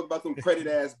 nobody give a fuck about them credit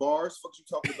ass bars. Fuck you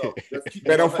talking about?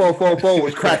 Man, them 444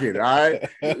 was cracking, all right?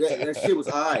 That shit was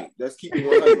all right. Let's keep it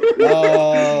 100.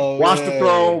 Oh, Watch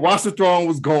the Throne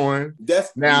was going.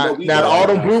 That's now all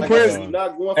them blueprints. We're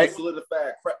not going for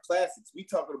solidified classics. We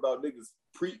talking about niggas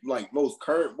like most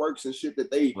current works and shit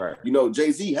that they,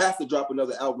 Jay-Z has to drop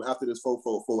another album after this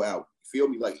 444 album. You feel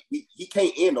me? Like he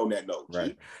can't end on that note.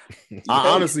 Right. I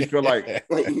honestly feel like him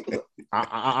and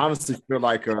I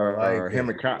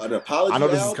know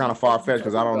this is kind of far fetched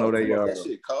because I don't know that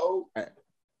shit cold.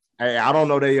 Hey, I don't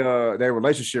know their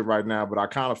relationship right now, but I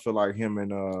kind of feel like him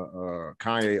and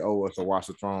Kanye owe us a Watch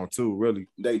the Throne too. Really,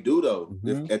 they do though.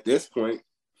 At this point,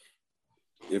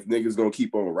 if niggas gonna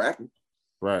keep on rapping.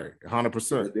 Right,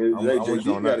 100%. You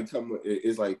gotta come.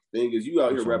 It's like thing is, you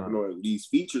out here rapping on these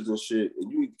features and shit,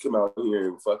 and you come out here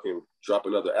and fucking drop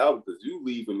another album because you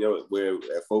leaving where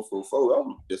at 444.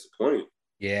 I'm disappointed.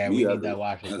 Yeah, we need that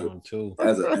Watch the Throne too.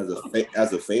 As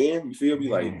a fan, you feel me?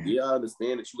 Like, I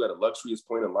understand that you got a luxurious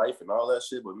point in life and all that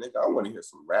shit, but nigga, I want to hear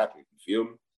some rapping. You feel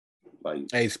me? Like,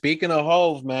 hey, speaking of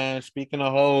Hov, man. Speaking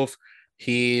of Hov,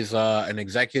 he's an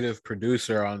executive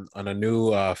producer on a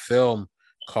new film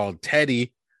called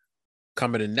Teddy,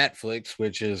 coming to Netflix,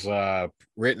 which is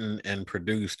written and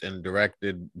produced and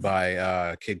directed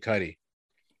by Kid Cudi.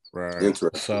 Right.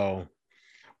 Interesting. So,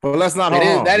 but let's not.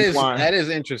 That is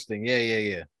interesting.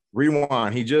 Yeah.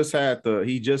 Rewind. He just had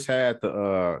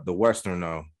the Western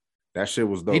though. That shit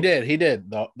was dope. He did. And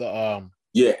that's The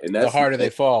Harder They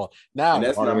Fall. Now and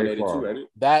that's nominated too, ain't it?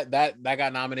 That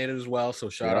got nominated as well. So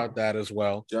shout out that as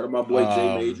well. Shout out my boy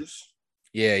Jay Majors.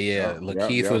 Yeah.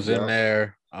 Lakeith was in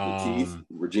there.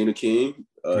 Regina King.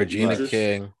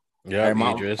 King. Yeah,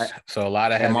 Idris. So a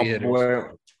lot of heavy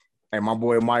hitters. My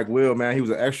boy Mike Will, man, he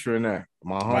was an extra in there.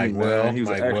 My homie, man, he was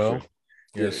an extra.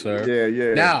 Yes, sir.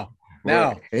 Yeah.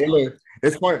 Now, hey, look,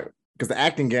 it's funny because the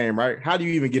acting game, right? How do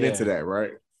you even get into that,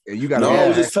 right? You got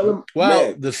to just tell him. Well,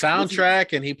 man, the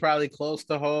soundtrack, and he probably close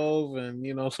to Hove, and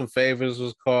some favors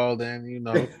was called, and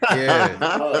but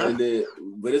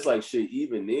it's like shit.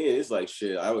 Even then, it's like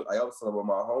shit. I was talking about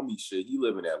my homie shit. He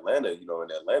live in Atlanta,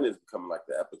 and Atlanta is becoming like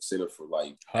the epicenter for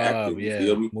like acting. You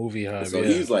feel me? Movie hub. So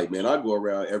he's like, man, I go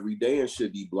around every day and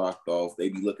shit be blocked off. They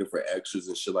be looking for extras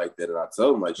and shit like that, and I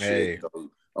tell them like, shit.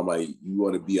 I'm like, you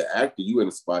want to be an actor, you in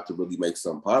a spot to really make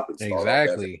something pop and start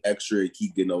exactly extra and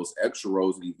keep getting those extra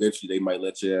roles, and eventually they might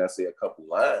let your ass say a couple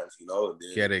lines, and then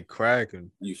get it cracking.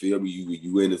 You feel me?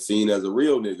 You in the scene as a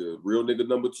real nigga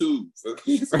number 2.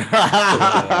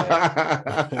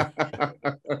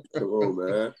 Come on,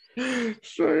 man.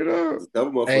 Straight up.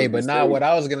 Hey, but now what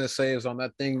I was gonna say is on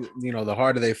that thing, The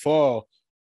Harder They Fall,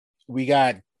 we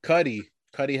got Cudi.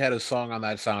 Cudi had a song on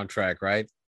that soundtrack, right?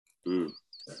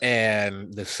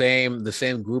 And the same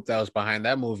group that was behind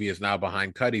that movie is now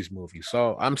behind Cudi's movie.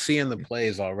 So I'm seeing the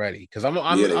plays already because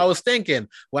I was thinking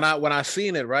when I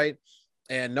seen it, right,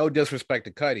 and no disrespect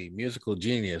to Cudi, musical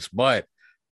genius, but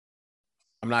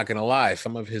I'm not gonna lie,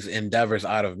 some of his endeavors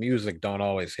out of music don't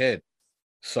always hit.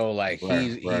 So like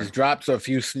he's dropped a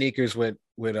few sneakers with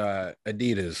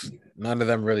Adidas. None of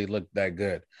them really look that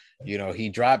good. He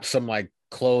dropped some like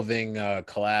clothing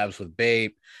collabs with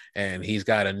Bape, and he's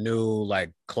got a new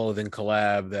like clothing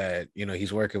collab that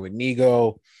he's working with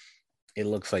Nigo. It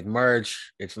looks like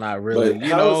merch. It's not really. But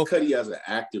how is Cudi as an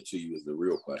actor to you is the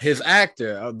real question. His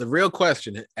actor, the real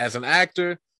question, as an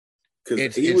actor,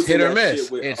 it's hit or miss.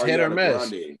 It's hit or miss.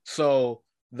 Grande. So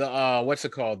the what's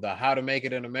it called? The How to Make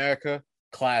It in America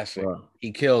classic. Wow.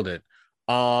 He killed it.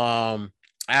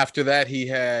 After that, he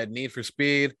had Need for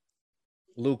Speed,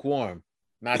 lukewarm.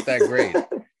 Not that great,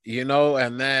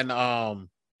 and then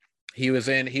he was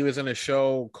in a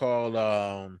show called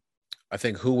I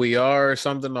think Who We Are or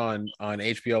something on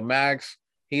HBO Max.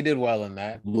 He did well in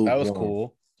that. That was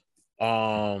cool.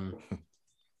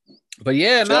 But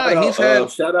yeah, it's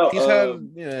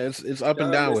up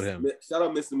and down with him. Shout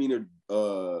out Misdemeanor,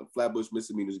 Flatbush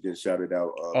Misdemeanors getting shouted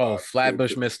out.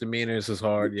 Flatbush Misdemeanors is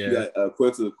hard. Yeah.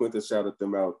 Quinta shouted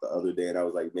them out the other day, and I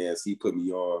was like, man, he put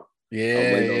me on.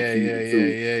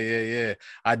 Yeah.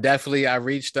 I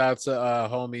reached out to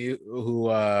homie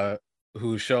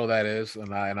whose show that is,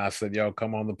 and I said, yo,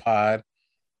 come on the pod.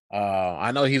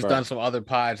 I know he's done some other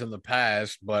pods in the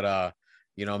past, but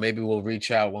maybe we'll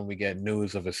reach out when we get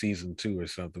news of a season 2 or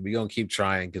something. We're gonna keep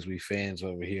trying because we fans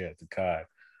over here at the COD.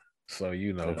 So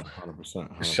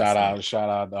 100%. Shout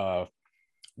out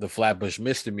the Flatbush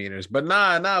Misdemeanors. But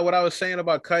nah, what I was saying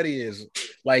about Cudi is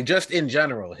like just in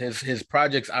general, his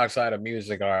projects outside of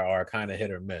music are kind of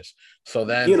hit or miss. So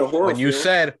then when you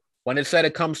said when it said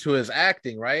it comes to his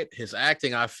acting, right? His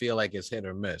acting, I feel like is hit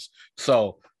or miss.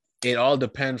 So it all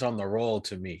depends on the role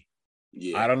to me.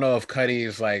 Yeah. I don't know if Cudi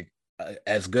is like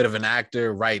as good of an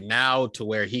actor right now to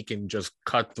where he can just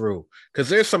cut through. Because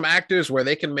there's some actors where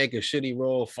they can make a shitty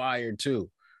role fire too.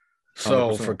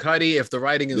 So 100%. For Cudi, if the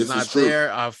writing is not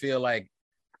there, I feel like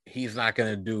he's not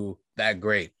going to do that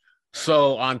great.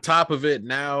 So on top of it,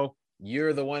 now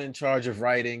you're the one in charge of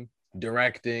writing,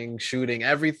 directing, shooting,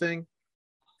 everything.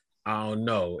 I don't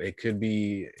know. It could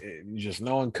be just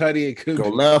knowing Cudi. It could go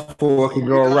left or it could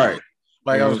go right.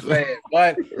 Like I'm saying,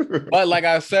 but like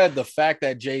I said, the fact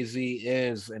that Jay-Z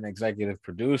is an executive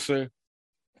producer,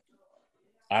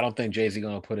 I don't think Jay-Z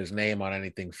gonna put his name on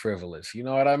anything frivolous. You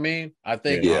know what I mean? I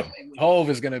think Hove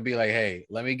is gonna be like, hey,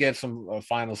 let me get some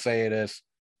final say of this.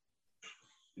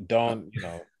 Don't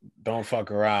fuck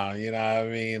around. You know what I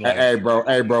mean? Like, hey,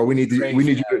 bro, we need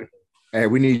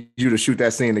you to shoot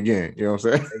that scene again. You know what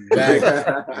I'm saying?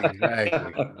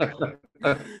 Exactly.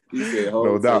 He said,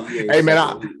 no doubt. Hey,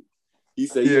 man, he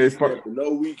said, yeah, for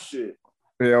no weak shit.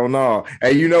 Hell no.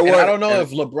 Hey, you know what? I don't know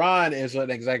if LeBron is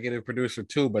an executive producer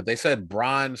too, but they said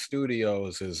Bron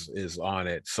Studios is on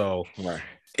it. So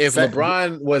if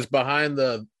LeBron was behind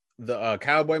the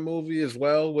Cowboy movie as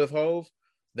well with Hove,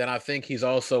 then I think he's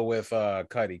also with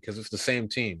Cudi because it's the same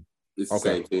team. It's the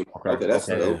same team. Okay, that's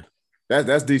dope.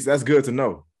 That's decent. That's good to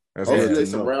know. Hopefully they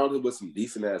surrounded with some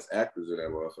decent ass actors in that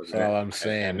motherfucker. That's all I'm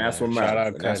saying. And that's what matters. Shout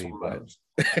out Cudi,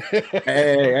 but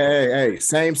hey,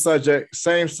 same subject,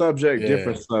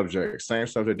 different subject. Same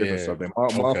subject, different subject.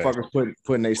 Motherfuckers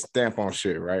putting a stamp on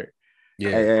shit, right?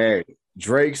 Yeah. Hey,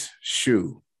 Drake's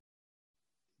shoe.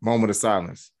 Moment of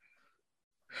silence.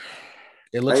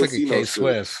 It looks like a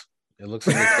K-Swiss. It looks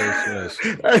like a K-Swiss.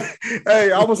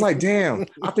 Hey, I was like, damn,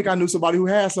 I think I knew somebody who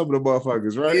had some of the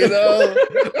motherfuckers, right? You know?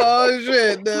 Oh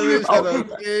shit,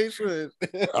 K-Swiss.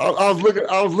 I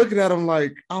was looking at him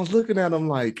like,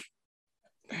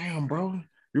 damn, bro.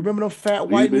 You remember them fat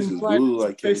white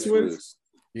like K-Swiss?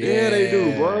 Yeah, they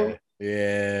do, bro.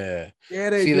 Yeah,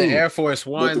 they do. The Air Force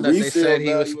One that they said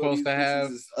he was supposed to have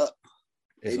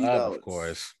is up, of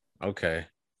course. Okay.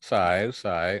 Side.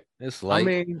 It's like, I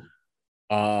mean,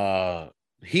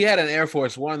 he had an Air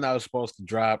Force One that was supposed to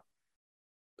drop,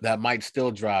 that might still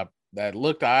drop, that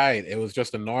looked all right. It was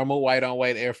just a normal white on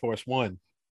white Air Force One,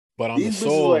 but on these the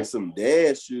sole, like some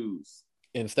dad shoes.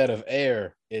 Instead of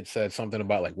air, it said something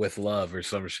about like with love or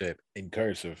some shit in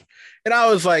cursive. And I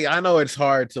was like, I know it's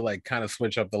hard to like kind of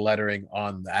switch up the lettering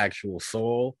on the actual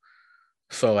sole.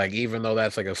 So like, even though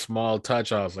that's like a small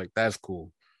touch, I was like, that's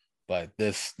cool. But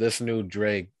this new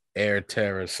Drake Air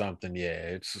Terror something,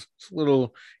 it's a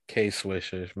little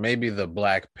K-Swisher. Maybe the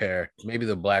black pair, maybe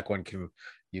the black one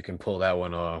you can pull that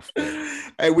one off.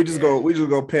 Hey, we just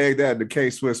go peg that the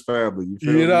K-Swiss family. You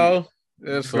feel me?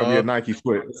 It's gonna be a Nike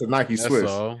Swiss. It's a Nike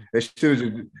Swiss. They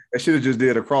should have just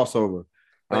did a crossover.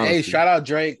 But hey, shout out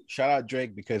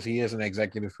Drake because he is an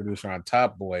executive producer on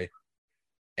Top Boy.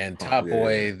 And Top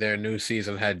Boy, their new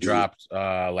season had dropped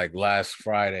like last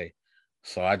Friday.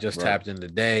 So I just tapped in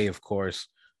today, of course,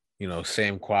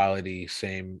 same quality,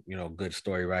 same, good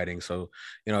story writing. So,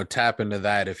 tap into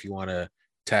that if you want to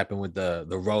tap in with the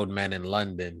roadmen in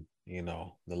London,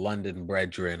 the London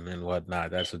Brethren and whatnot.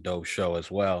 That's a dope show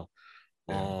as well.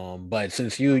 Yeah. But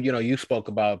since you spoke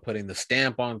about putting the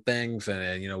stamp on things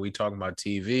and, we talking about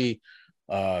TV,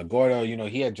 Gordo,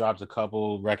 he had dropped a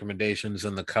couple recommendations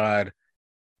in the COD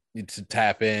to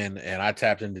tap in, and I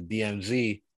tapped into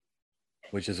DMZ,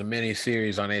 which is a mini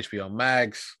series on HBO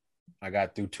Max. I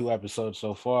got through 2 episodes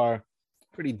so far.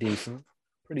 Pretty decent.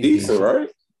 Right?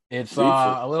 It's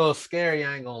a little scary,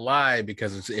 I ain't gonna lie,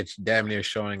 because it's damn near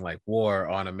showing like war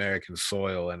on American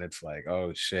soil, and it's like,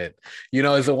 oh shit.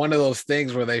 Is it one of those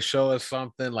things where they show us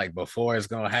something like before it's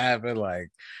gonna happen, like,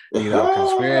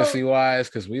 conspiracy wise?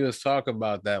 Because we was talking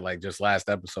about that like just last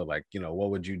episode, like,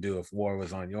 what would you do if war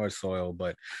was on your soil?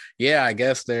 But yeah, I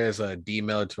guess there's a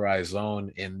demilitarized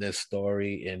zone in this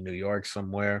story in New York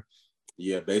somewhere.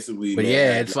 Yeah, basically. But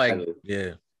it's like,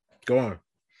 go on.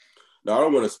 No, I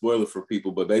don't want to spoil it for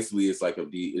people, but basically it's like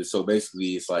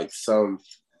it's like some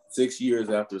 6 years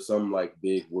after some like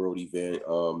big world event,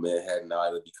 Manhattan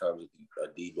Island becomes a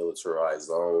demilitarized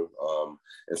zone.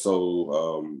 And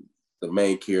so the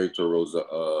main character, Rosario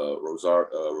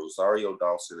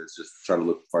Dawson, is just trying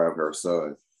to find her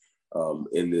son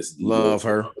in this love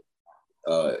her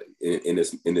in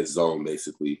this zone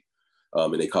basically.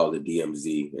 And they call it the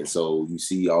DMZ. And so you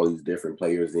see all these different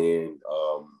players in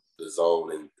the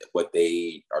zone and what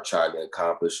they are trying to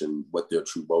accomplish and what their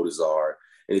true motives are.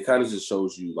 And it kind of just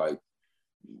shows you like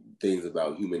things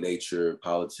about human nature,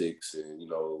 politics, and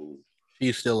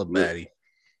she's still a baddie.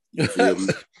 You feel me?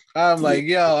 I'm like,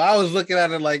 yo, I was looking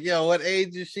at it like, yo, what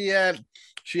age is she at?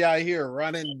 She out here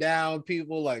running down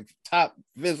people like top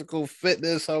physical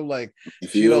fitness. I'm like,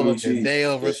 she don't look a day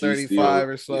over 35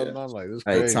 or something. I'm like, this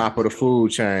crazy. Hey, top of the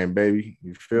food chain, baby.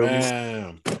 You feel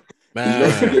me? Man. You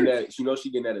know she getting that. You know she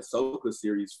getting that Ahsoka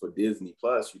series for Disney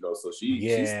Plus. You know, so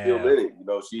she's still in it. You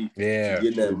know, she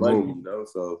getting that money. You know,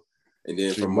 so and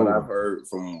then from what I've heard,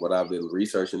 from what I've been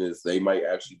researching, is they might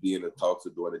actually be in the talks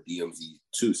of doing a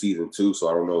DMZ season 2. So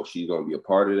I don't know if she's gonna be a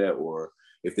part of that or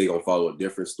if they're gonna follow a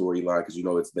different storyline because you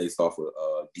know it's based off of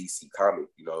DC comic.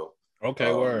 You know. Okay,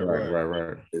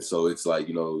 right. And so it's like,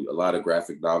 you know, a lot of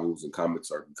graphic novels and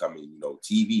comics are becoming, you know,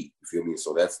 TV. You feel me?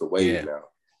 So that's the wave now.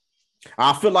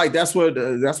 I feel like that's what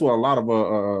a lot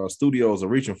of studios are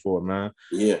reaching for, man.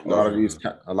 Yeah, a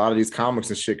lot of these comics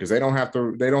and shit, because they don't have to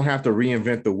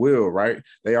reinvent the wheel, right?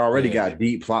 They already got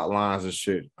deep plot lines and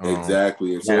shit.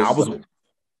 Exactly. And so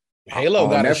Halo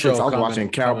got Netflix. a show. I was watching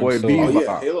Cowboy Bebop. Oh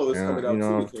yeah, Halo is coming out. You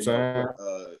know what I'm saying?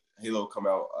 Halo come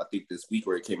out, I think this week,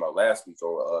 or it came out last week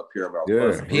on Paramount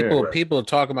Plus. People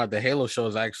talking about the Halo show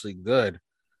is actually good.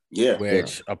 Yeah.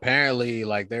 Which apparently,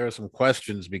 like, there were some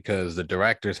questions because the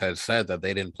directors had said that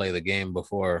they didn't play the game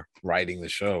before writing the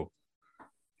show.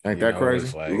 Ain't that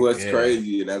crazy? It's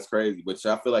crazy, and that's crazy. But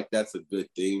I feel like that's a good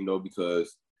thing, though,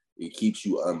 because it keeps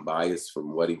you unbiased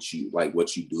from what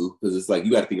you do. Because it's like,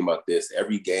 you got to think about this.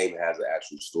 Every game has an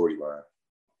actual storyline,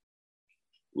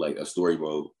 like a story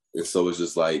mode. And so it's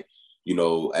just like, you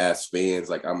know, as fans,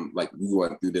 like I'm like, we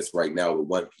going through this right now with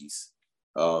One Piece.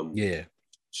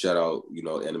 Shout out, you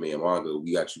know, anime and manga.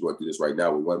 We actually going through this right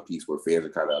now with One Piece, where fans are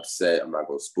kind of upset. I'm not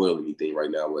going to spoil anything right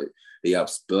now, but they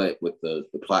upset with the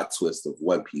plot twist of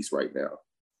One Piece right now.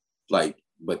 Like,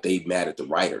 but they mad at the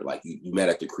writer. Like, you mad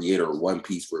at the creator of One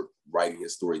Piece for writing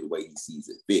his story the way he sees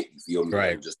it fit. You feel me?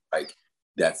 Right. And just like,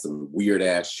 that's some weird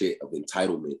ass shit of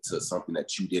entitlement to something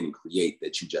that you didn't create,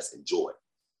 that you just enjoy.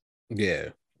 Yeah.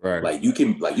 Right. Like you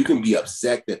can be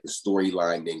upset that the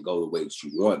storyline didn't go the way that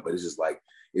you want, but it's just like,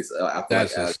 it's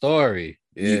that's a story.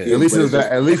 Yeah. At least it's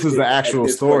the actual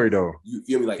story, though. You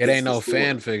feel me? Like, it ain't no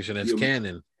fan fiction. It's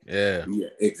canon. Yeah,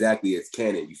 exactly. It's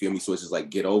canon. You feel me? So it's just like,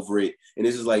 get over it. And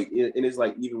it's just like, and it's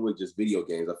like, even with just video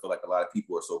games, I feel like a lot of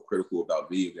people are so critical about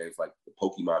video games, like the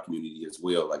Pokemon community as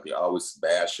well. Like, they always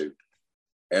bash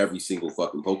every single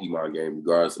fucking Pokemon game,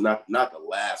 regardless. Not the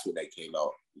last one that came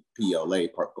out, PLA,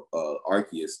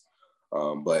 Arceus,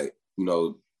 but you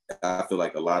know, I feel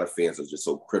like a lot of fans are just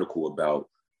so critical about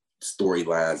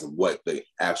storylines and what the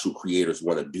actual creators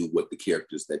want to do with the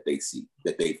characters that they see,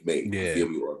 that they've made. You feel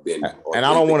me? And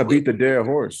I don't want to beat the dead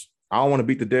horse. I don't want to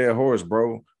beat the dead horse,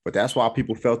 bro. But that's why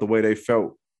people felt the way they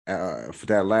felt for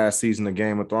that last season of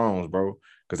Game of Thrones, bro.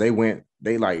 Because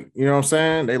they like, you know what I'm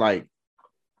saying? They like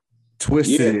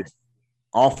twisted it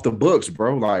off the books,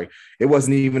 bro. Like, it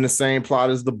wasn't even the same plot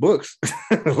as the books.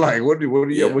 Like, what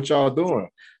y'all doing?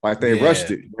 Like, they rushed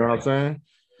it. You know what I'm saying?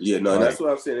 Yeah, no, that's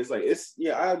what I'm saying. It's like,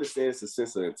 I understand it's a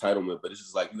sense of entitlement, but it's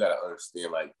just like, you got to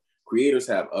understand, like, creators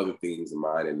have other things in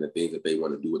mind and the things that they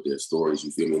want to do with their stories.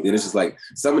 You feel me? And then it's just like,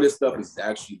 some of this stuff is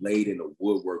actually laid in the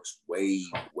woodworks way,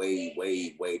 way,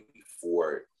 way, way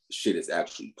before shit is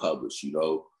actually published, you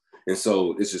know? And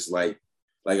so it's just like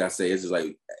I say, it's just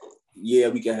like, yeah,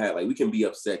 we can be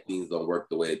upset things don't work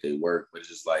the way that they work, but it's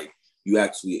just like, you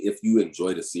actually, if you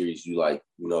enjoy the series, you like,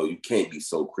 you know, you can't be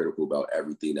so critical about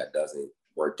everything that doesn't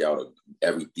work out,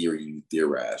 every theory you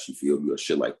theorize, you feel me, or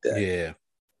shit like that. Yeah.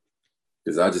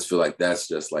 Because I just feel like that's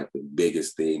just like the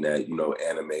biggest thing that, you know,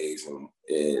 animes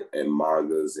and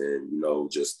mangas and, you know,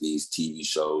 just these TV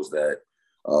shows that,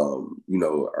 you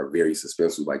know, are very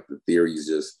suspenseful. Like, the theories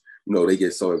just, you know, we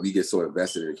get so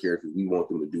invested in the characters, we want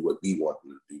them to do what we want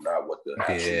them to do, not what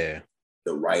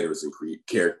the writers and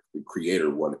creator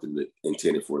wanted them to,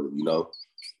 intended for them, you know?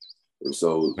 And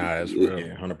so, that's real.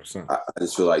 100%. I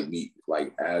just feel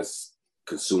like as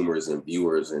consumers and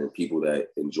viewers and people that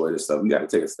enjoy this stuff, we got to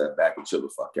take a step back and chill the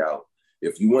fuck out.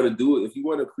 If you want to do it, if you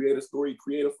want to create a story,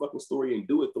 create a fucking story and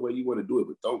do it the way you want to do it,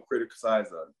 but don't criticize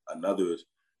another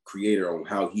creator on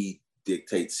how he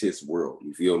dictates his world.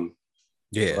 You feel me?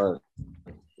 Yeah.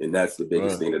 And that's the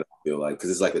biggest thing that I feel like,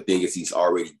 because it's like, the thing is, he's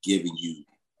already giving you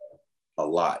a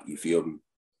lot. You feel me?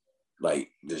 Like,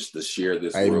 just to share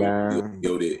this world,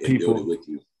 build it with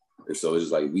you. And so it's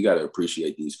just like, we got to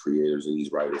appreciate these creators and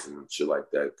these writers and shit like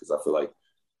that, because I feel like,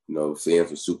 you know,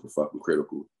 fans are super fucking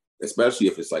critical, especially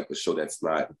if it's like a show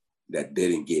that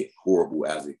didn't get horrible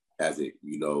as it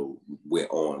you know,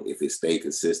 went on. If it stayed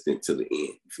consistent to the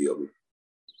end, you feel me?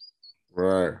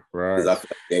 Right. Because I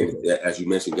feel like, as you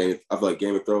mentioned, I feel like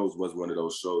Game of Thrones was one of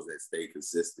those shows that stayed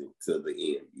consistent to the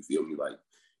end. You feel me? Like,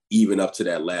 even up to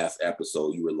that last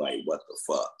episode, you were like, what the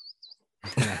fuck?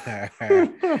 Hey,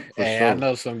 sure. I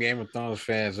know some Game of Thrones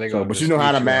fans. They go, but you know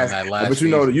how to mask. But you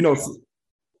know.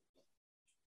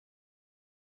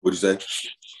 What'd you say?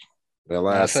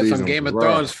 I said some Game of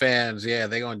Thrones fans. Yeah,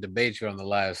 they're gonna debate you on the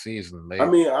last season. I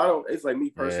mean, I don't. It's like me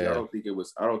personally. Yeah. I don't think it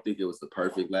was the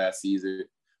perfect last season.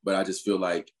 But I just feel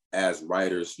like as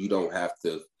writers, you don't have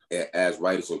to. As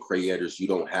writers and creators, you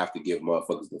don't have to give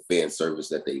motherfuckers the fan service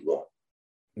that they want.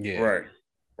 Yeah, right.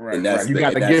 And that's you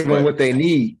got to give them what they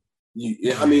need.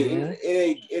 I mean,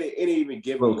 it ain't even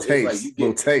giving little taste. Like you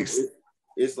get taste.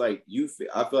 It's like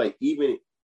I feel like even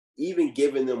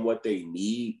giving them what they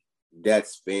need,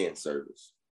 that's fan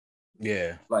service.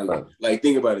 Yeah. Like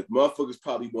think about it. Motherfuckers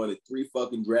probably wanted 3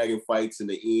 fucking dragon fights in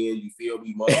the end. You feel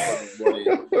me?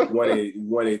 Motherfuckers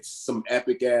wanted some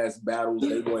epic ass battles.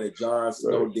 They wanted Jon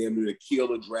Snow damn near to kill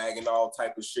the dragon, all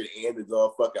type of shit, and the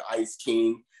fucking Ice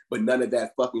King. But none of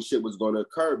that fucking shit was going to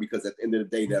occur because at the end of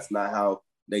the day, that's not how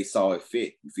they saw it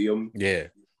fit. You feel me? Yeah.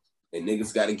 And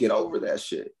niggas got to get over that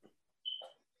shit.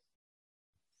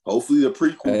 Hopefully the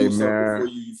prequel do something for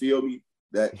you. You feel me?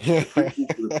 That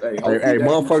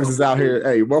motherfuckers is out here.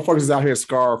 Hey, motherfuckers is out here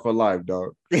scarred for life,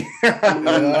 dog. So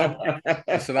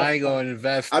I ain't gonna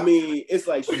invest. I mean, it's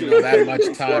like shit. That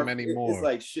much time anymore. It's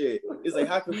like shit. It's like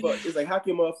how can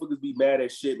motherfuckers be mad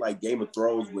at shit like Game of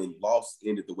Thrones when Lost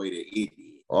ended the way that it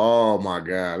did? Oh my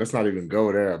god, let's not even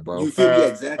go there, bro. You feel me?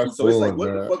 Exactly. So it's like,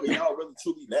 what the fuck are y'all really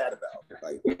truly mad about?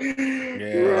 Like, if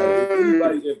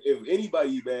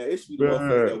anybody mad, it should be the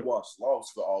motherfuckers that watched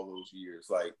Lost for all those years.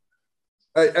 Like.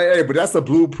 Hey, but that's the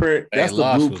blueprint. That's the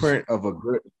blueprint of a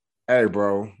good. Hey,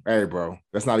 bro.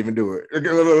 Let's not even do it.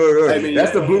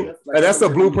 That's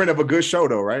the blueprint of a good show,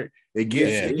 though, right? It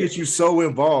gets you so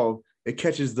involved. It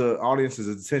catches the audience's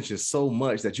attention so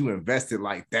much that you invested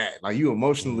like that, like you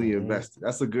emotionally invested.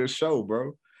 That's a good show,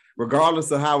 bro.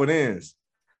 Regardless of how it ends.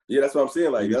 Yeah, that's what I'm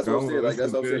saying. Like that's what I'm saying. Like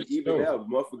that's what I'm saying. Even now,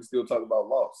 motherfuckers still talk about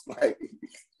Lost. Like,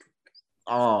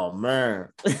 oh man,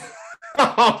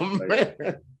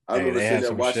 man. I remember sitting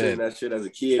there watching that shit as a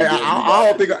kid.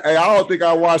 I don't think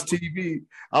I watched TV.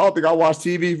 I don't think I watched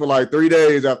TV for like 3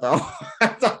 days after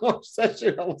I watched that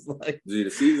shit. I was like, dude,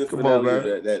 the season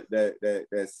finale,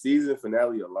 that season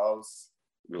finale of Lost,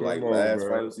 like last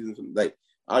final season, like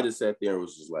I just sat there and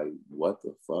was just like, what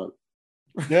the fuck?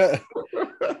 Yeah,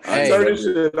 I turned this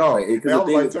shit off.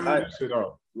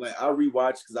 Like I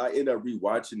rewatched because I ended up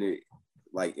rewatching it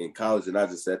like in college, and I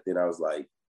just sat there and I was like,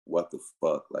 what the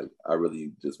fuck? Like, I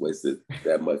really just wasted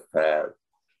that much time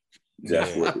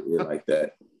just with it like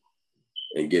that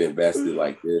and get invested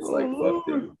like this. Like, fuck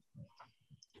them.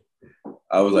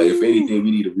 I was like, if anything, we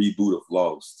need a reboot of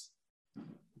Lost.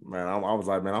 Man, I was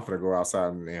like, man, I'm finna go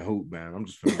outside and hoop, man. I'm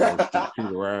just finna go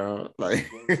shoot around. Like,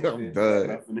 I'm done.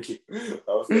 I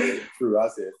was saying true. I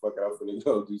said, fuck it, I'm finna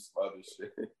go do some other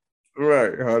shit.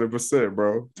 Right, 100%,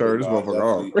 bro. Turn this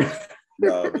motherfucker off.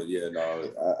 I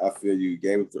feel you.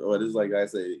 Game of Thrones. This is like I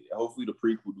say. Hopefully, the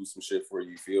prequel do some shit for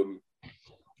you. You feel me?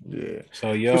 Yeah. So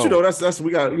but you know, that's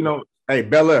we got. You know, hey,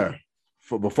 Bel-Air.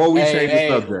 Before we change the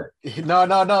subject. No.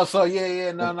 So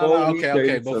no.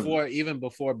 Okay.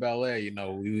 Before Bel-Air, you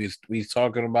know, we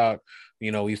talking about,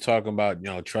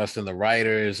 trusting the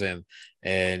writers and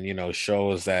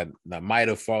shows that might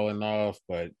have fallen off,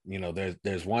 but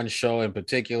there's one show in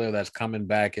particular that's coming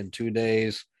back in 2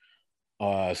 days.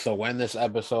 So when this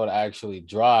episode actually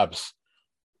drops,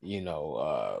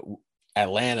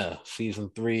 Atlanta season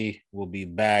 3 will be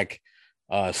back.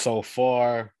 So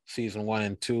far, season 1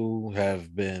 and 2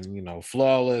 have been,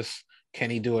 flawless.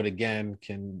 Can he do it again?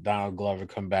 Can Donald Glover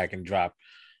come back and drop,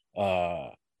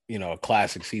 a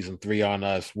classic season 3 on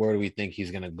us? Where do we think he's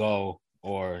gonna go?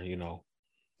 Or,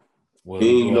 will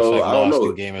he do us like Lost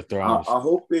in Game of Thrones? I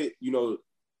hope it,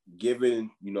 given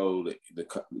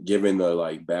given the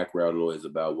like background noise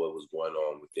about what was going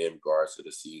on within regards to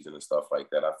the season and stuff like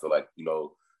that, I feel like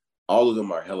all of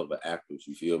them are hell of actors.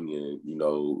 You feel me? And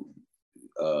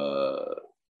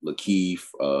Lakeith,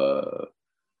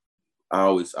 I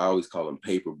always call him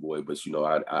Paperboy, but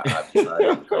I decided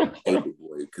to call him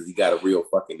Paperboy because he got a real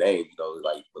fucking name.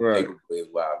 Right. Paperboy is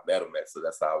where I met him at, so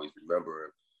that's how I always remember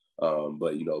him.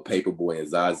 But Paperboy and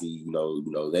Zazie,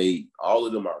 they all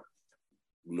of them are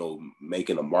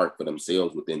making a mark for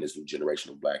themselves within this new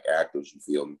generation of Black actors. You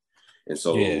feel me? And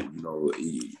so,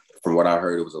 from what I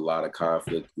heard, it was a lot of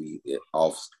conflict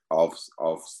off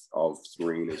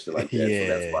screen and shit like that. Yeah.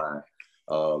 So that's why,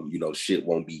 shit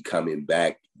won't be coming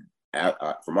back.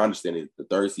 From my understanding, the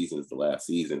 3rd season is the last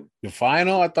season. The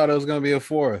final? I thought it was going to be a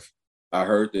 4th. I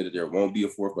heard that there won't be a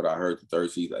fourth, but I heard the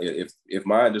third season. If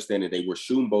my understanding, they were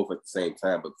shooting both at the same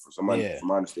time, but from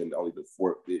my understanding, only the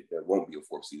fourth, there won't be a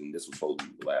fourth season. This was supposed to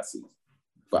be the last season,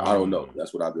 but I don't know.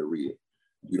 That's what I've been reading.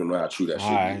 We don't know how true that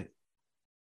shit is.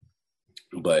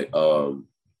 But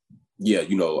yeah,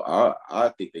 you know,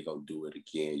 I think they're gonna do it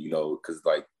again. You know, because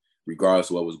like regardless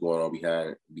of what was going on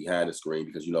behind the screen,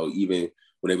 because you know even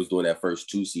when they was doing that first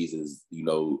 2 seasons, you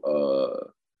know,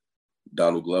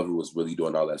 Donald Glover was really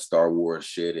doing all that Star Wars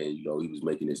shit, and you know he was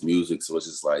making his music. So it's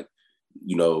just like,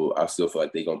 you know, I still feel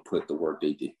like they're gonna put the work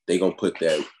they did. They gonna put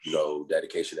that, you know,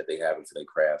 dedication that they have into their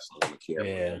crafts on the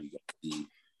camera. Yeah.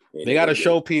 They got to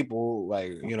show people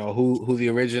like, you know, who the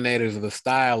originators of the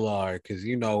style are, because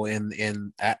you know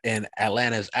in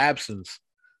Atlanta's absence,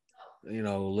 you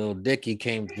know, Lil Dicky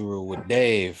came through with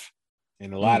Dave,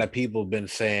 and a lot of people have been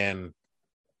saying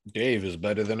Dave is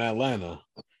better than Atlanta.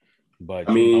 But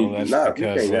I mean, you know, that's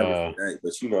because you can't never say that,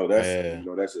 but you know that's you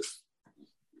know that's just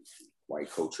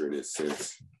white culture in its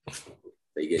sense.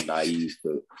 They get naive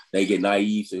to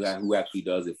who actually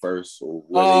does it first.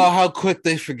 Or how quick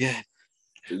they forget.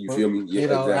 You feel me? Yeah, you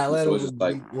know, exactly. Atlanta so it's just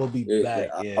like will be back.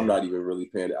 Yeah. I'm not even really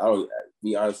paying. I don't.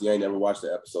 Me honestly, I ain't never watched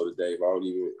the episode of Dave.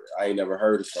 I ain't never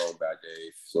heard a song about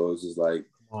Dave. So it's just like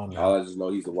all I just know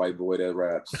he's a white boy that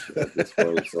raps at this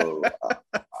point. So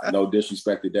no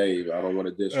disrespect to Dave. I don't want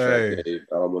to disrespect Dave.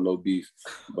 I don't want no beef.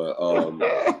 But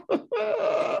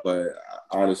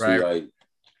honestly, like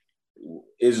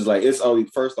it's just like it's only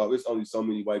so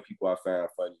many white people I find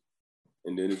funny,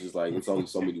 and then it's just like it's only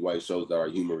so many white shows that are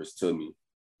humorous to me.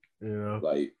 Yeah.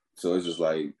 Like so, it's just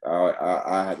like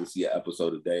I had to see an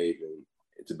episode of Dave and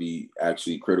to be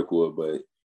actually critical of, but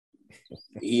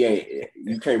he ain't.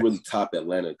 You can't really top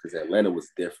Atlanta because Atlanta was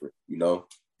different, you know.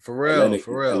 For real.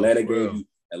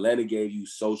 Atlanta gave you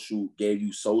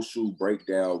social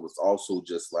breakdown, was also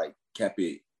just like kept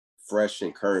it fresh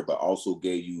and current, but also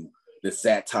gave you the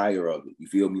satire of it. You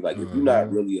feel me? Like if you're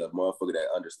not really a motherfucker that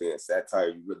understands satire,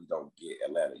 you really don't get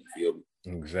Atlanta. You feel me?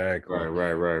 Exactly.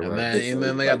 Right. And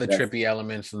then they got the trippy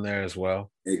elements in there as well.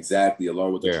 Exactly,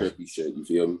 along with the trippy shit. You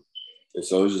feel me? And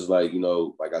so it's just like, you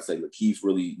know, like I say, Lakeith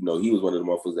really, you know, he was one of the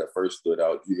motherfuckers that first stood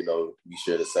out, even though we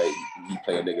share the same, he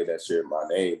played a nigga that shared my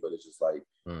name, but it's just like,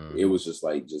 it was just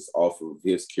like, just off of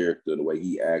his character, the way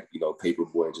he act, you know,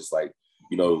 Paperboy, and just like,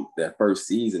 you know, that first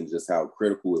season, just how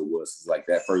critical it was. It's like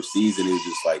that first season is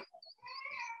just like,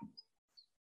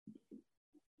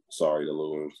 sorry, the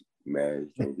little one's mad.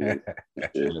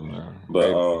 But,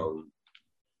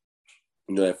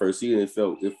 you know, that first season, it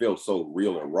felt so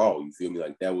real and raw. You feel me?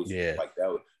 Like that was like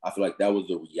that. I feel like that was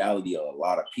the reality of a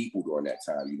lot of people during that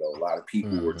time. You know, a lot of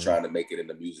people were trying to make it in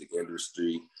the music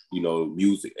industry. You know,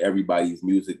 everybody's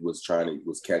music was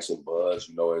catching buzz.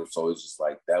 You know, and so it's just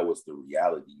like that was the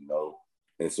reality. You know,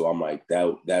 and so I'm like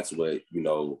that's what, you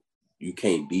know, you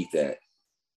can't beat that.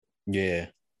 Yeah.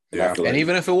 And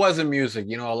even if it wasn't music,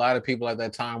 you know, a lot of people at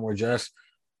that time were just,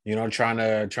 you know, trying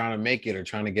to make it or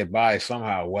trying to get by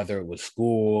somehow, whether it was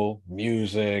school,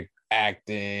 music,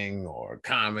 acting, or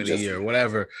comedy or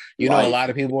whatever. You know, a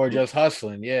lot of people were just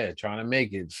hustling, trying to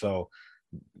make it. So,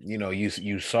 you know,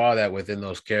 you saw that within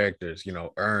those characters, you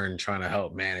know, Earn trying to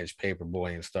help manage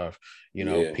Paperboy and stuff, you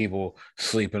know, people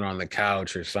sleeping on the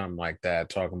couch or something like that,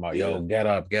 talking about, yo, get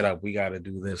up, we got to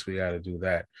do this, we got to do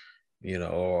that. You know,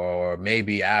 or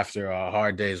maybe after a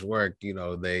hard day's work, you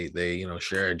know, they you know,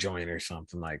 share a joint or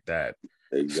something like that.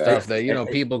 Exactly. Stuff that, you know,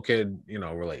 people could, you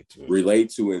know, relate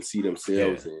to and see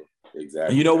themselves in. Exactly.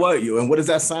 And you know what? And what does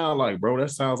that sound like, bro? That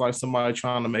sounds like somebody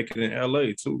trying to make it in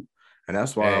LA too. And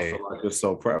that's why I feel like it's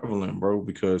so prevalent, bro,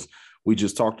 because we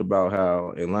just talked about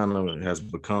how Atlanta has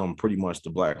become pretty much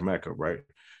the Black Mecca, right?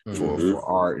 For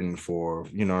art and for,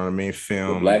 you know what I mean,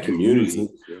 film, the Black community,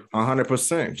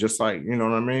 100%. Just like, you know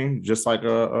what I mean, just like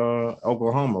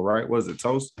Oklahoma, right? Was it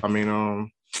Toast? I mean,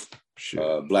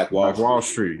 Black Wall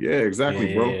Street. Yeah,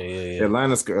 exactly, bro. Yeah.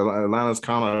 Atlanta's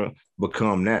kind of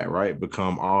become that, right?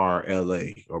 Become our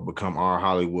LA or become our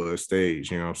Hollywood stage.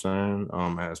 You know what I'm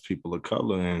saying? As people of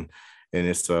color, and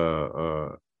it's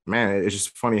man, it's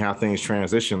just funny how things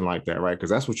transition like that, right?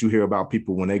 Because that's what you hear about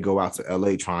people when they go out to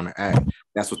LA trying to act.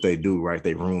 That's what they do, right?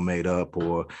 They roommate up,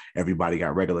 or everybody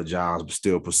got regular jobs but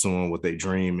still pursuing what their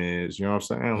dream is. You know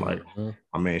what I'm saying? Like,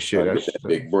 I mean, shit, that's that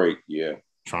big break,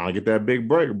 trying to get that big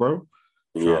break, bro.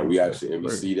 Yeah, we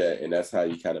see that, and that's how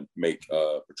you kind of make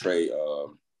portray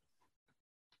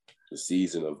the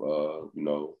season of you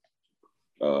know,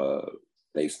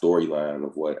 a storyline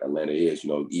of what Atlanta is, you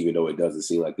know, even though it doesn't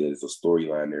seem like there's a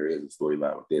storyline, there is a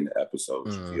storyline within the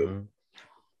episodes, you feel me?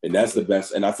 And that's the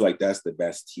best, and I feel like that's the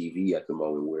best TV at the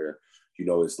moment, where,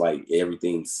 it's like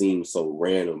everything seems so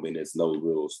random and there's no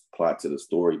real plot to the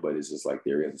story, but it's just like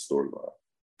there is a storyline.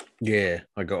 Yeah,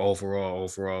 like an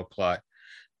overall plot.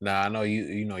 Now I know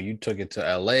you took it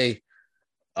to LA.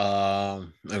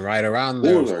 And right around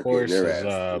there, of course,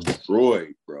 is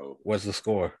destroyed, bro. What's the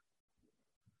score?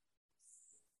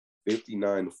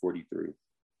 59-43.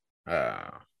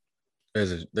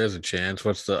 There's a chance.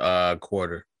 What's the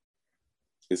quarter?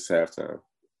 It's halftime.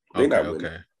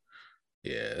 Okay.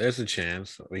 Yeah, there's a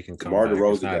chance we can come back.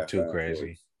 It's not too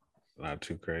crazy. Not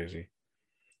too crazy.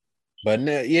 But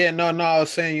yeah, no, I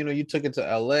was saying, you took it to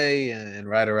LA and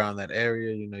right around that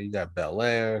area, you got Bel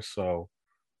Air. So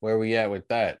where we at with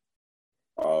that?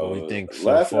 What we think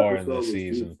so far in the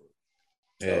season?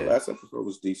 Yeah, last episode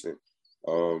was decent.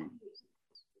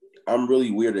 I'm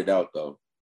really weirded out though.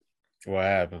 What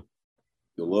happened?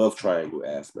 The love triangle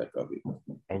aspect of it.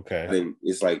 Okay. And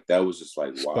it's like that was just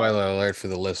like wow. Spoiler alert for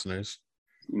the listeners.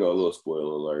 A little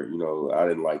spoiler alert. I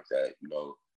didn't like that.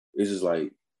 It's just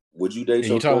like, would you date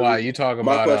your cousin? You talking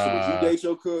My about question, would you date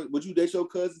your cousin? Would you date your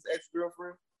cousin's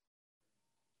ex-girlfriend?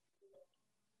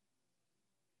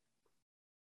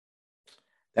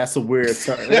 That's a weird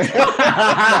term. That's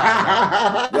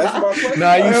my question.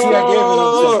 Nah, you see, I gave it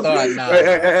a thought. Nah.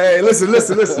 Hey,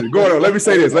 listen. Gordon, let me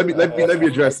say this. Let me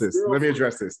address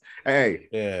this. Hey,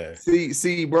 yeah.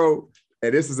 See, bro,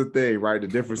 and this is the thing, right? The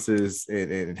differences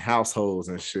in households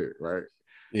and shit, right?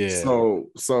 Yeah.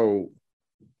 So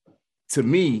to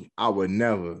me, I would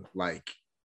never like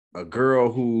a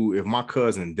girl who, if my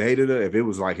cousin dated her, if it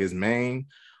was like his main,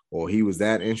 or he was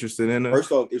that interested in her.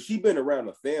 First off, if she been around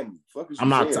the family, fuck is I'm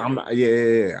not. I'm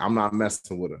not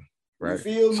messing with her. Right. You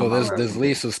feel me? So this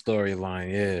Lisa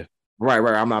storyline, yeah. Right.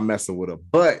 I'm not messing with her.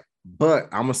 But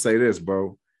I'm gonna say this,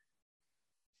 bro.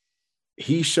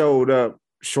 He showed up.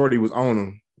 Shorty was on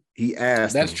him. He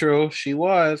asked. That's true. She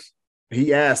was.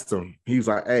 He asked him. He was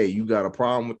like, "Hey, you got a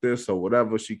problem with this or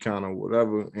whatever?" She kind of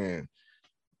whatever. And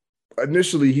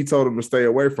initially, he told him to stay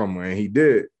away from her, and he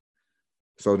did.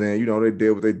 So then, they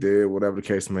did what they did, whatever the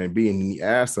case may be. And he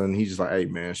asked her, and he's just like, "Hey,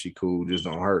 man, she cool. Just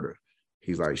don't hurt her."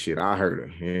 He's like, "Shit, I hurt her."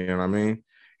 You know what I mean?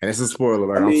 And it's a spoiler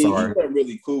alert. I'm sorry. He wasn't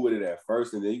really cool with it at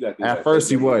first, and then you got. At first,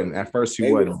 he wasn't. Bro.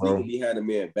 He had a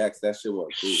man back. So that shit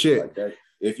wasn't cool. Shit. Like that.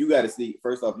 If you got to sneak,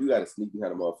 first off, you got to sneak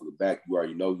behind a motherfucker back. You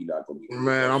already know you're not gonna be.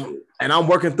 Man, I'm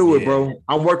working through it, bro.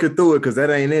 I'm working through it because that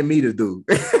ain't in me to do.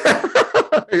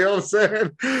 You know what I'm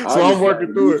saying? So I'm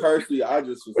working through it. Personally, I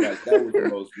just was like, that was the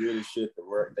most weirdest shit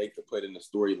they could put in the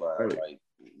storyline. Like,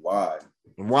 why?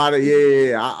 Why?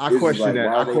 Yeah. I question that.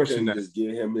 I question that. Just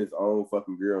give him his own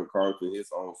fucking girl and Carlton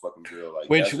his own fucking girl. Like,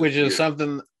 which is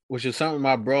something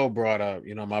my bro brought up.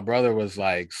 My brother was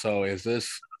like, so is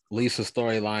this Lisa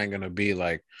storyline going to be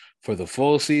like for the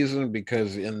full season?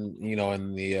 Because in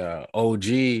the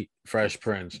OG Fresh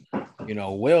Prince,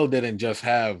 Will didn't just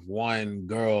have one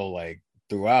girl like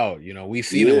throughout. We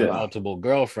seen it with multiple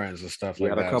girlfriends and stuff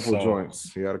like that. He had a couple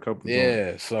joints.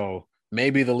 Yeah, so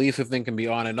maybe the Lisa thing can be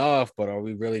on and off, but are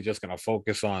we really just going to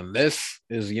focus on this?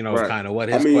 Is kind of what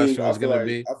his question was going to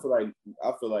be. I feel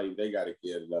like they got to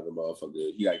get another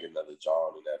motherfucker. He got to get another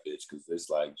John in that bitch because it's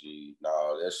like, gee,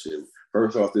 that shit.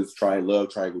 First off, this love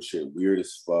triangle shit weird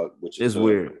as fuck, which is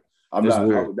weird. I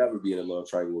would never be in a love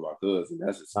triangle with my cousin.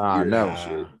 That's just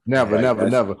never.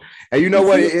 And you know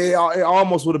what? It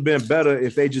almost would have been better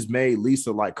if they just made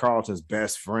Lisa like Carlton's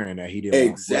best friend that he didn't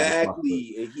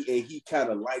exactly. And he kind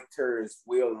of liked her as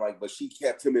well, but she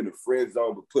kept him in the friend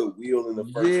zone, but put Will in the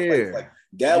first place. Like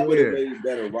that would have made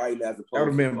better writing as opposed. That would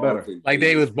have been better. Like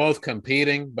they was both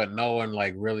competing, but no one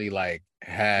really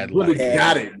had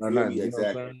got it.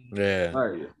 Exactly. Yeah.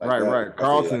 Right.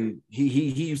 Carlton,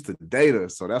 he used to date her,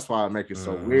 so that's why I make it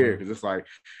so weird. Because it's like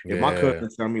if my cousin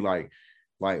tell me like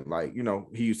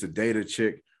he used to date a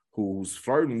chick who's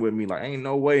flirting with me, like ain't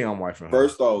no way I'm wifing her.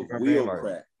 First off, Will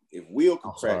crack. If Will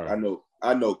can crack,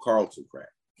 I know Carlton crack.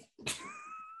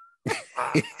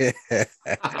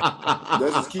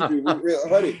 Let's just keep it real,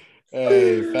 honey.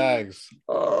 Hey, facts.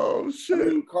 Oh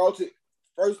shit.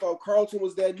 First off, Carlton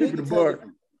was that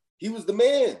nigga. He was the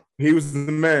man. He was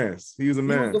the man. He was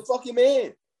the fucking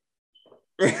man.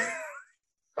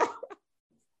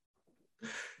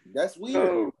 That's weird.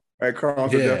 Oh. Hey,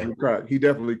 Carlton definitely cracked. He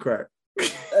definitely cracked.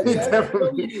 He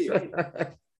definitely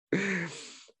cracked.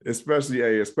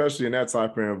 Especially in that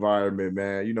type of environment,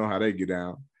 man. You know how they get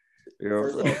down.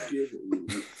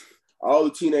 All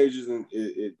the teenagers and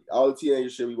all the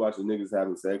teenagers shit we watching niggas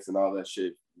having sex and all that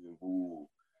shit. Ooh.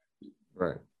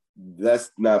 Right.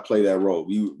 Let's not play that role.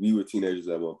 We were teenagers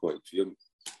at one point. Feel me?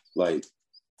 Like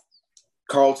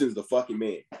Carlton's the fucking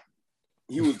man.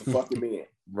 He was the fucking man.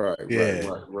 Right.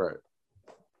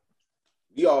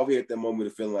 We all here at that moment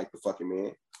of feeling like the fucking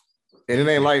man. And it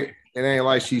ain't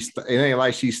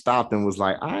like she stopped and was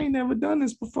like, I ain't never done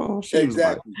this before. She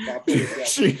exactly.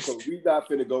 Was like, so we not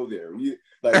finna go there. We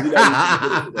not even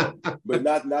that. But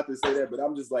not to say that, but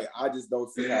I'm just like, I just don't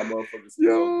see how motherfuckers can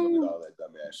go doing all that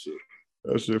dumbass shit.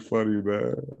 That shit funny,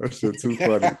 man. That shit too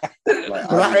funny.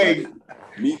 Like,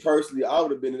 me personally, I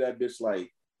would have been in that bitch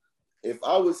like, if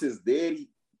I was his daddy,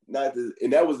 and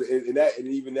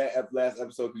even that last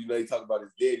episode, because he talked about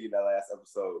his daddy in that last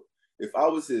episode. If I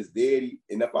was his daddy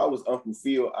and if I was Uncle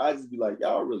Phil, I'd just be like,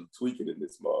 y'all really tweaking in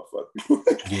this motherfucker.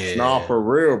 Yeah. Nah, for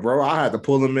real, bro. I had to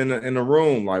pull him in the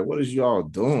room. Like, what is y'all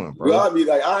doing, bro? Well, I mean,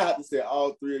 like, I have to sit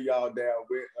all three of y'all down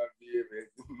with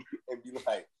and be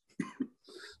like,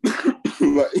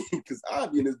 because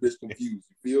I'd be in this bitch confused.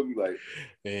 You feel me? Like,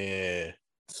 yeah,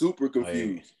 super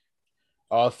confused. Like,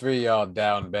 all three of y'all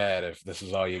down bad if this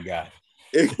is all you got.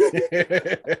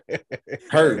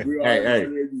 Hurt. Hey.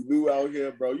 You new out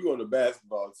here, bro. You on the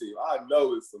basketball team. I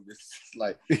know it's some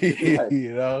like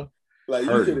you know, like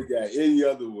you could have got any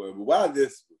other one, but why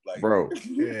this? Like, bro,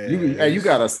 you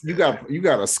got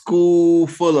a school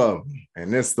full of them,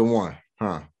 and this the one,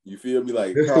 huh? You feel me?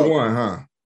 Like this the one, huh?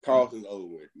 Carlton's over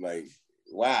with. Like,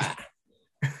 why?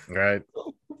 Right.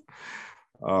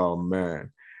 Oh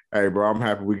man. Hey, bro, I'm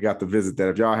happy we got to visit that.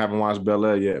 If y'all haven't watched Bel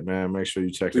Air yet, man, make sure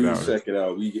you check it out. Check it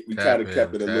out. We kind of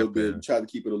kept it a little bit. We tried to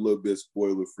keep it a little bit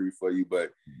spoiler free for you,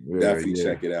 but definitely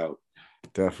check it out.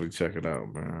 Definitely check it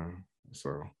out, man.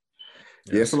 So,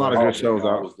 it's a lot of good shows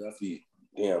out. Was definitely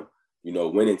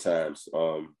winning times.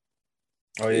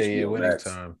 Winning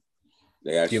time.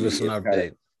 They actually give us an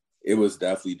update. It was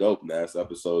definitely dope. Last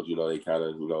episode, they kind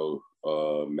of,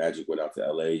 Magic went out to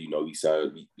LA. We saw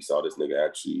this nigga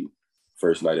actually.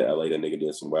 First night at LA, that nigga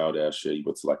did some wild ass shit. He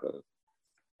went to like a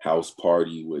house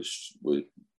party with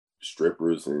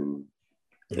strippers and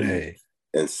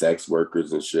sex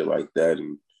workers and shit like that.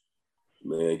 And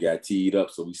man, got teed up.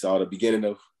 So we saw the beginning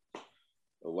of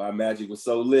why Magic was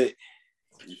so lit.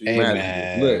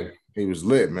 He was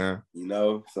lit, man.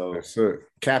 So that's it.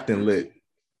 Captain lit.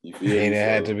 You feel it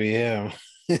had to be him.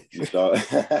 You saw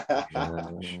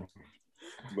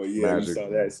but yeah, we saw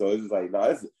that. So it's just like,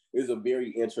 it's a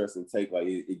very interesting take. Like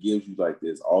it gives you like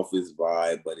this office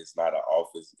vibe, but it's not an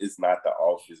office. It's not the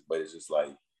office, but it's just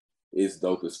like it's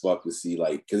dope as fuck to see.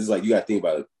 Like, because it's like you got to think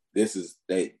about it. This is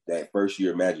that first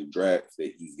year Magic draft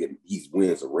that he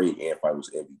wins a ring and finals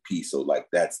MVP. So like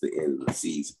that's the end of the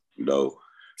season,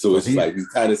 So it's like we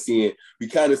kind of seeing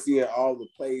all the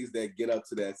plays that get up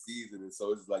to that season, and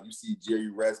so it's like you see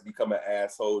Jerry West become an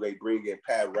asshole. They bring in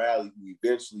Pat Riley, who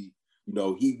eventually,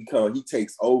 he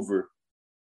takes over.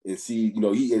 And see,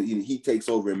 he takes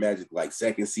over in Magic like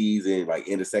second season, like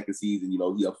in the second season, he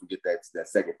helps him get that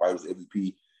second finals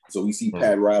MVP. So we see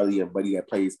Pat Riley and buddy that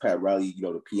plays Pat Riley,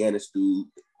 the pianist dude,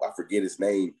 I forget his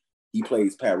name. He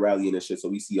plays Pat Riley in this shit. So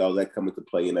we see all that come into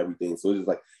play and everything. So it's just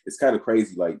like, it's kind of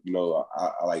crazy. Like,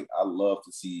 I love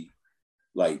to see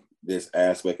like this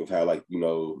aspect of how like,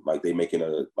 like they making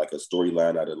a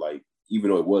storyline out of like,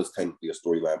 even though it was technically a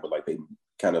storyline, but like they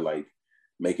kind of like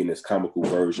making this comical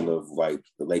version of like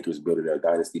the Lakers building their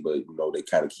dynasty, but they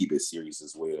kind of keep it serious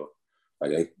as well.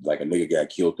 Like a nigga got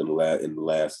killed in the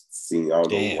last scene. I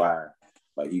don't know why.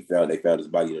 Like they found his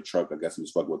body in the trunk. I guess he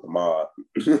was fucking with the mob.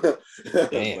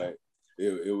 Like,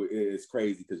 it's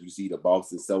crazy because you see the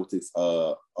Boston Celtics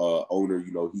owner.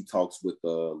 He talks with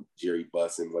Jerry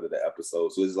Buss in one of the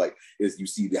episodes. So it's like you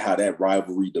see how that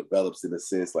rivalry develops in a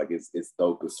sense. Like it's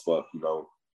dope as fuck.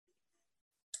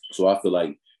 So I feel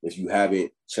like if you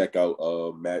haven't, check out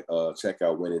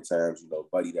Winning Times.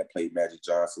 Buddy that played Magic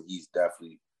Johnson, he's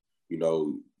definitely,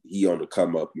 he on the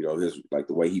come up. His like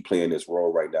the way he playing this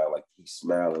role right now, like he's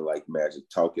smiling like Magic,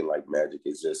 talking like Magic.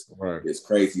 It's just It's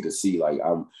crazy to see. Like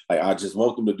I just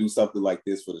want them to do something like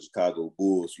this for the Chicago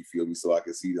Bulls. You feel me? So I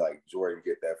can see like Jordan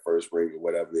get that first ring or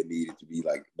whatever it needed to be.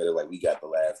 Like better like we got the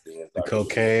last dance. The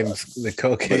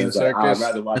cocaine circus. I'd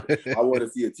rather watch. I want to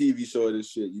see a TV show of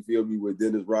this shit. You feel me? With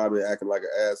Dennis Rodman acting like an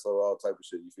asshole, all type of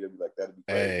shit. You feel me? Like that'd be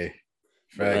crazy.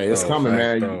 Hey, it's coming,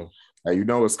 man. Hey,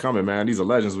 it's coming, man. These are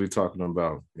legends we're talking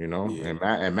about,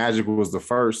 and Magic was the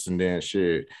first, and then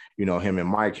shit, him and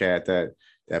Mike had that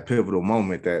pivotal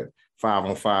moment, that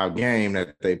 5-on-5 game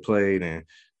that they played, and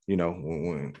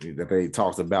when that they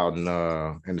talked about in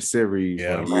the series,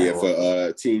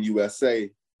 for Team USA,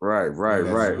 right.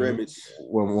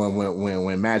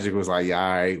 When Magic was like, yeah,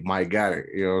 all right, Mike got it,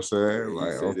 you know what I'm saying?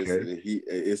 Like, okay,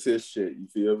 it's his shit. You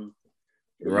feel me?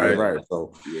 Right.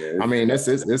 So I mean, it's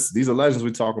these are legends we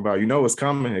talk about. It's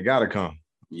coming. It gotta come.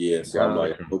 Yeah. So I'm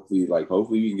like, hopefully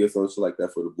we can get some shit like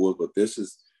that for the Bulls. But this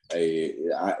is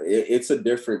It's a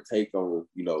different take on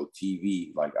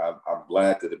TV. Like I'm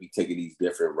glad that we taking these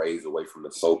different ways away from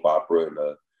the soap opera and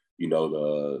the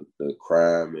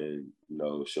crime and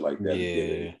shit like that.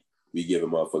 Yeah, we giving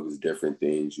motherfuckers different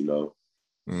things.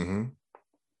 Mm-hmm.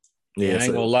 Yeah, I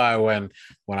ain't gonna lie.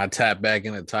 When I tap back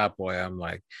into Top Boy, I'm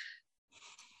like,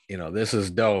 this is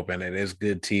dope and it is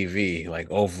good TV. Like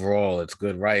overall, it's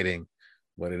good writing,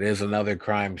 but it is another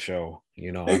crime show.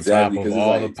 Exactly, on top of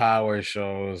all the power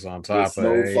shows, on top of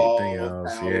everything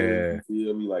else. Power, yeah, you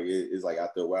feel me? Like it's like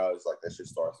after a while, it's like that shit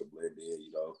starts to blend in.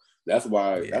 That's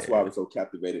why I was so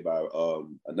captivated by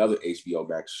another HBO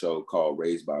Max show called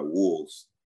Raised by Wolves.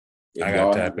 I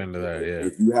gotta tap into that. Yeah,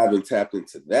 if you haven't tapped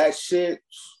into that shit,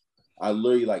 I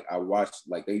literally I watched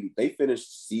they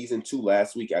finished season 2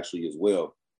 last week actually as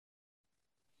well.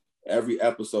 Every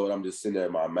episode, I'm just sitting there,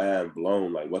 my mind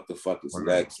blown. Like, what the fuck is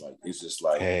next? Like, it's just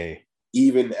like, hey.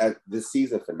 Even at this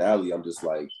season finale, I'm just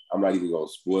like, I'm not even gonna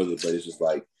spoil it, but it's just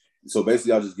like, so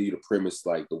basically, I'll just give you the premise.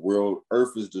 Like, the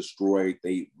Earth is destroyed.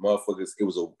 It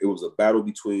was a battle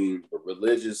between the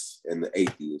religious and the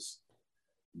atheists.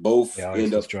 Both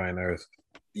end up destroying Earth.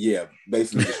 Yeah,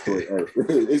 basically destroy Earth.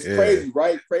 It's crazy,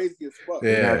 right? Crazy as fuck.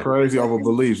 Yeah, crazy over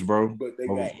beliefs, bro. But they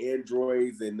got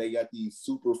androids and they got these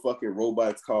super fucking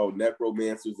robots called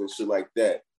necromancers and shit like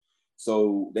that.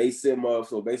 So they send up.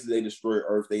 So basically, they destroy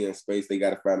Earth. They in space. They got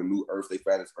to find a new Earth. They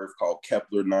found this Earth called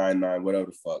Kepler 99, whatever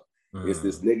the fuck. It's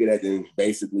this nigga that then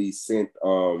basically sent.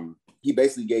 He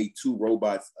basically gave 2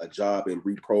 robots a job and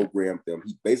reprogrammed them.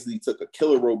 He basically took a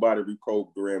killer robot and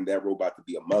reprogrammed that robot to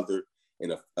be a mother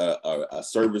and a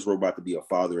service robot to be a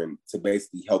father, and to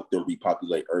basically help them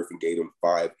repopulate Earth, and gave them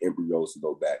 5 embryos to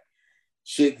go back.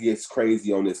 Shit gets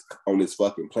crazy on this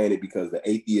fucking planet because the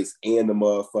atheists and the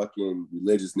motherfucking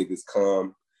religious niggas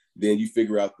come. Then you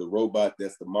figure out the robot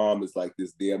that's the mom is like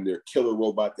this damn near killer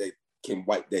robot that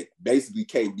basically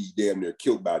can't be damn near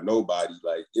killed by nobody.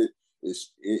 Like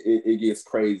it gets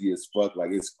crazy as fuck.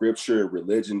 Like it's scripture,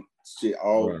 religion, shit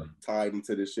all tied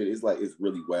into this shit. It's like it's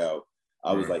really wild.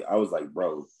 I was like,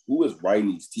 bro, who is writing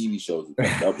these TV shows? Hey,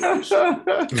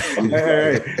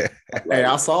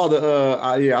 I saw the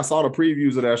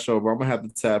previews of that show, but I'm gonna have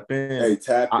to tap in. Hey,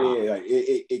 tap in. Like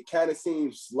it kind of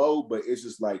seems slow, but it's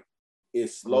just like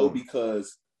it's slow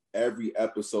because every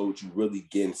episode you really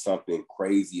getting something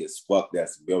crazy as fuck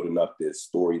that's building up this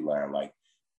storyline.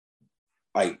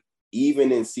 Like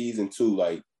even in season 2,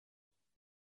 like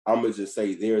I'm gonna just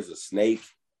say there's a snake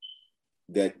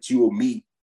that you will meet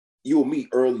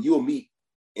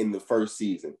in the first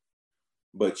season,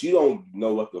 but you don't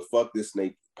know what the fuck this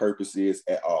snake purpose is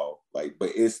at all. Like,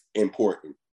 but it's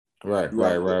important. Right.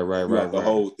 The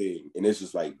whole thing. And it's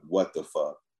just like, what the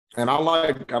fuck? And I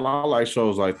like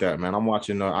shows like that, man. I'm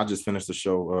watching. I just finished the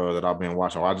show that I've been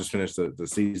watching. I just finished the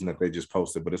season that they just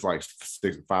posted, but it's like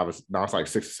 6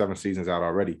 or 7 seasons out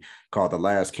already. Called The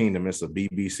Last Kingdom. It's a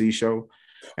BBC show.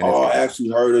 And I actually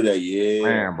heard of that. Yeah,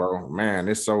 man, bro, man,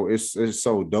 it's so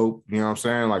dope. You know what I'm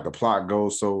saying? Like the plot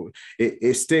goes so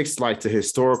it sticks like to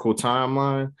historical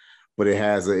timeline, but it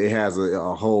has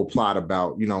a whole plot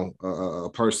about a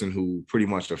person who pretty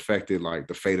much affected like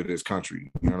the fate of this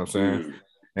country. You know what I'm saying?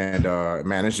 And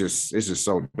man, it's just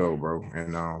so dope, bro.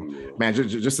 And man,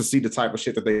 just to see the type of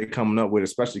shit that they coming up with,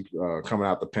 especially coming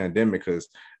out the pandemic, because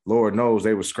Lord knows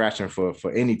they were scratching for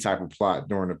any type of plot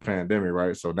during the pandemic,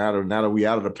 right? So now that we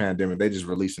out of the pandemic, they just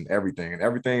releasing everything, and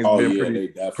everything's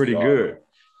been pretty good.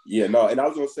 Yeah, no, and I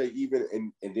was gonna say even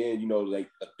and then like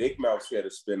the Big Mouth had a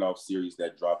spinoff series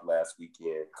that dropped last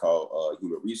weekend called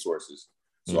Human Resources.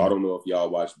 So I don't know if y'all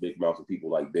watch Big Mouth and people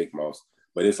like Big Mouth.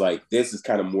 But it's like, this is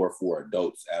kind of more for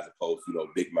adults as opposed to,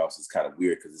 Big Mouth is kind of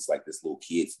weird because it's like this little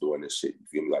kids doing this shit. You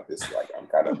feel me? Like this, like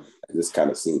this kind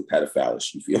of seems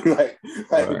pedophilish. You feel me? Right.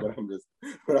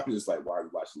 But I'm just like, why are you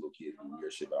watching little kids do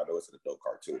weird shit? But I know it's an adult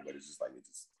cartoon, but it's just like,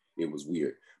 it was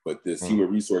weird. But this human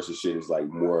resources shit is like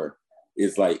more,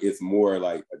 it's more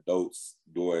like adults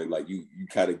doing, like you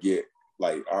kind of get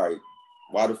like, all right,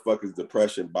 why the fuck is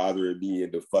depression bothering me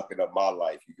and fucking up my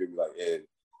life? You feel me? Like, and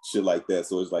shit like that.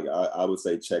 So it's like I would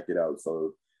say check it out.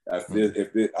 So if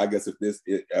this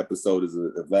episode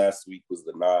if last week was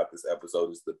the nod, this episode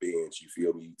is the binge. You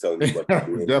feel me? You telling me what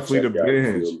definitely the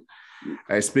binge.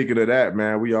 Hey, speaking of that,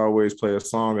 man, we always play a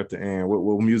song at the end.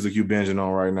 What music you binging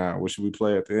on right now? What should we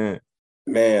play at the end?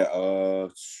 Man,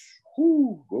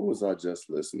 what was I just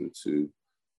listening to?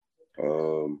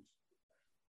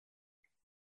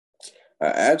 I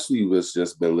actually was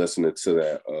just been listening to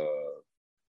that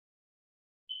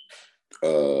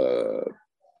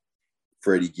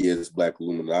Freddie Gibbs, Black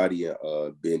Illuminati, and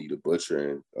Benny the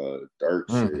Butcher and Dirk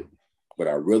shit. But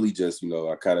I really just,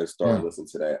 I kind of started listening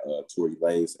to that Tory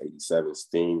Lanez 87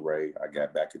 Stingray. I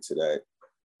got back into that.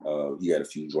 He had a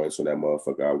few joints on that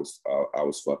motherfucker I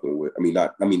was fucking with.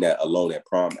 That Alone at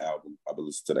Prom album. I've been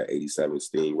listening to that 87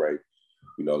 Stingray.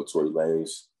 Tory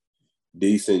Lanez.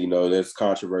 Decent, there's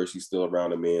controversy still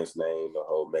around the man's name, the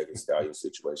whole Megan Stallion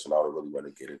situation. I don't really want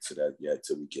to get into that yet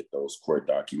till we get those court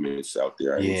documents out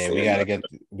there. We gotta get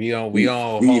we don't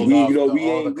hold off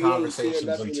all the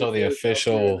conversations until the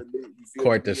official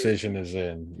court decision is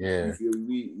in. Yeah,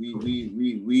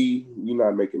 we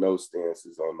not making those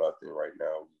stances on nothing right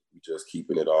now. We just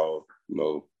keeping it all,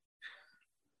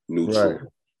 neutral.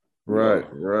 Right.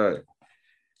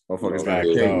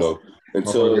 Motherfuckers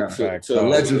until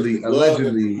allegedly, we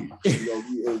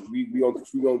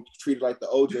gonna treat it like the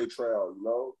OJ trial,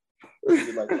 Treat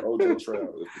it like the OJ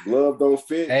trial. If the glove don't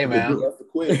fit, hey man, you have to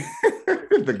quit.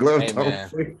 The glove don't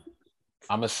fit.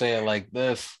 I'm gonna say it like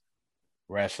this: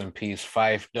 rest in peace,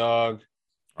 Phife Dog.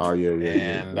 Oh yeah.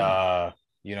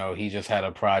 And he just had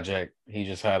a project. He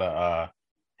just had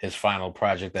his final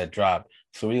project that dropped.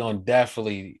 So we gonna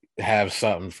definitely have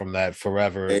something from that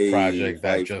Forever project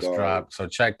that just dropped. So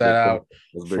check that out.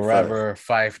 Forever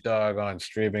Phife Dog on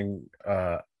streaming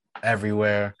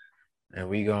everywhere. And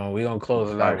we gonna close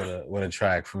it out with a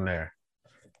track from there.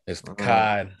 It's the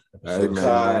COD.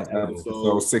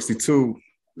 Episode 62.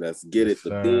 Let's get it.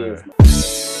 Yeah.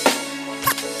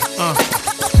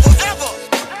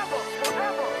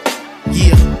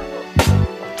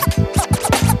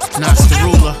 Nas the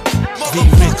ruler. Be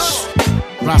rich.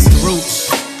 Rasta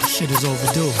roots. Shit is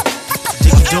overdue.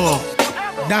 Diggy dog.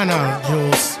 Donna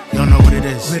Jules. Y'all know what it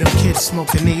is. Rhythm kids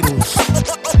smoking needles.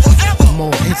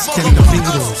 More hits than the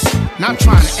Beatles. Not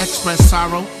trying to express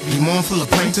sorrow, be mournful or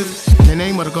plaintive. In the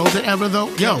name of the golden era though,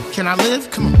 yo, can I live?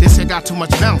 Come on, this here got too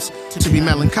much bounce to be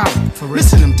melancholic.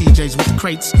 Listen to them DJs with the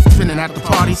crates, spinning at the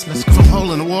parties. From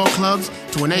hole in the wall clubs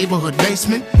to a neighborhood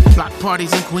basement. Block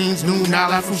parties in Queens, new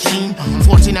Nile Afro sheen.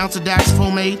 14 ounce of Dax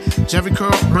homemade, Jerry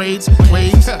curl braids,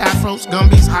 waves, afros,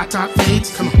 gumbies, high top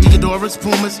fades. Come on, Theodoras,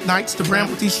 Pumas, Knights, the brand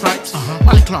with these stripes.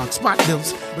 Wally Clark, Spot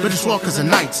Bills, British Walkers and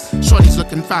Knights. Shorty's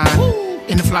looking fine.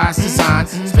 In the flyest design,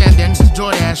 spandex,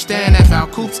 Jordache, stand at Val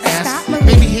Coop's ass.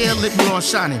 Baby hair, lip gloss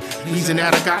shining. Reason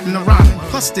that I got in the rhyming.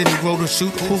 Plus didn't grow to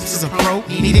shoot hoops as a pro.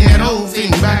 Needing that old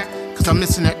thing back, cause I'm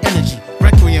missing that energy.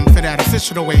 Requiem for that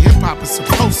official the way hip hop is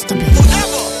supposed to be.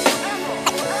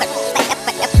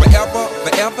 Forever,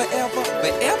 forever, ever,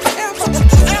 forever, ever,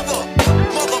 forever,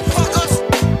 motherfuckers.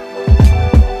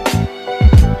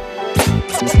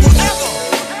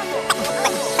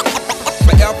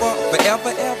 Forever,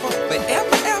 forever, ever,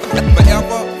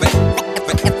 forever,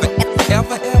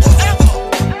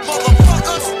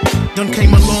 motherfuckers. Done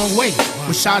came a long way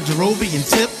with Shah Jarobi and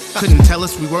Tip. Couldn't tell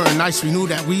us we weren't nice, we knew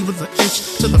that we was the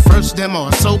ish. To the first demo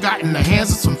or so got in the hands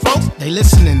of some folks. They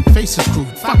listening, faces crude.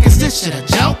 Fuck is this shit, a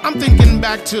joke? I'm thinking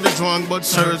back to the drawing board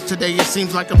sirs. Today it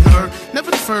seems like a blur.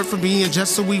 Never deferred from being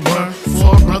just so we were.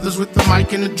 Four brothers with the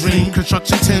mic and a dream.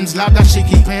 Construction Tims, loud that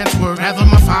shaky pants were. Rather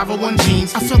my 501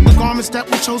 jeans. I felt the garments that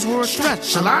we chose were a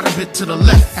stretch. A lot of it to the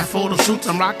left. At photo shoots,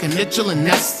 I'm rocking Mitchell and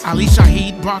Ness. Ali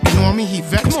Shaheed, Brock and Normie, he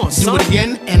vexed. Come on, do it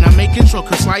again, and I'm making sure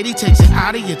cause Slidey takes it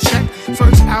out of your check.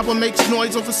 First album makes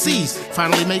noise overseas.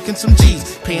 Finally making some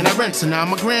G's. Paying our rent, so now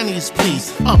my granny is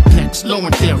pleased. Up next, Low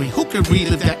in Theory. Who can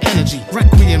relive that energy?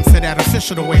 Requiem for that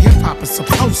official the way hip hop is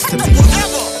supposed to be.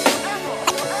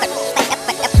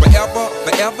 Forever,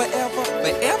 forever, ever,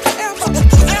 forever, ever,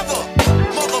 forever,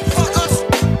 motherfuckers.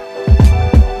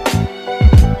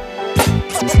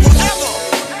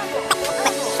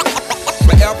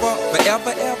 Forever,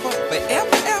 forever, ever,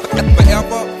 forever, ever,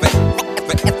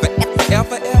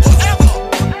 forever, ever.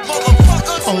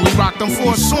 Only rocked them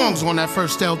 4 songs on that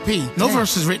first LP. No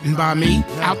verses written by me.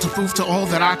 Out to prove to all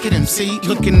that I could MC.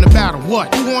 Looking to battle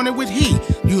what? Who wanted with he?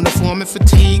 Uniform and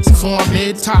fatigues. Form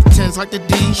mid, top 10s like the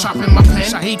D. Sharpen my pen.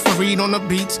 Shaheed Fareed on the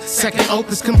beats. Second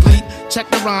opus complete. Check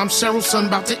the rhyme. Cheryl Sun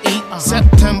about to eat.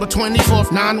 September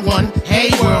 24th, 9-1.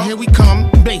 Hey world, here we come.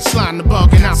 Baseline the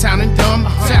bug and out sounding dumb.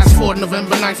 Fast forward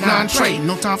November 9th, 9 trade.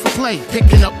 No time for play.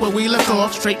 Picking up where we left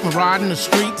off. Straight marauding the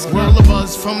streets. World of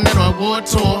buzz from that award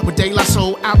tour. With De La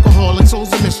Soul, alcoholic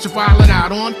souls of mischief, wildin'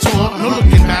 out on tour. No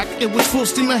looking back, it was full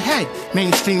steam ahead.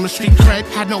 Mainstream and street cred.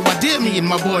 Had no idea me and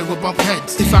my boy would bump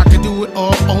heads. If I could do it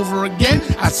all over again,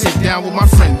 I'd sit down with my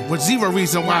friend. With zero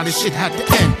reason why this shit had to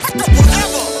end.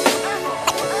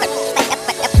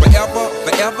 Forever,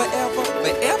 forever, ever,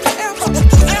 forever, ever,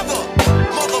 forever,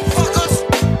 motherfuckers.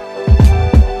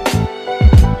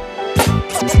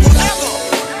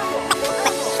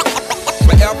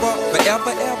 Forever,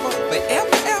 forever, ever,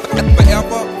 forever, ever,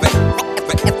 forever,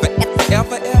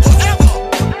 forever, ever,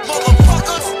 motherfuckers.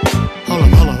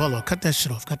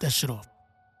 cut that shit off.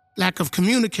 Lack of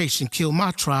communication killed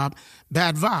my tribe.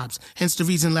 Bad vibes. Hence the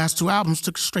reason last 2 albums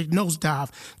took a straight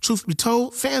nosedive. Truth be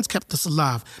told, fans kept us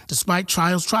alive. Despite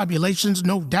trials, tribulations,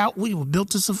 no doubt we were built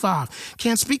to survive.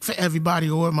 Can't speak for everybody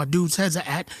or where my dudes' heads are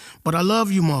at, but I love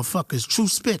you motherfuckers. True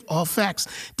spit, all facts.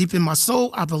 Deep in my soul,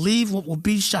 I believe what will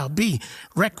be shall be.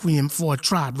 Requiem for a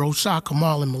tribe. Rosha,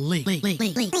 Kamal, and Malik.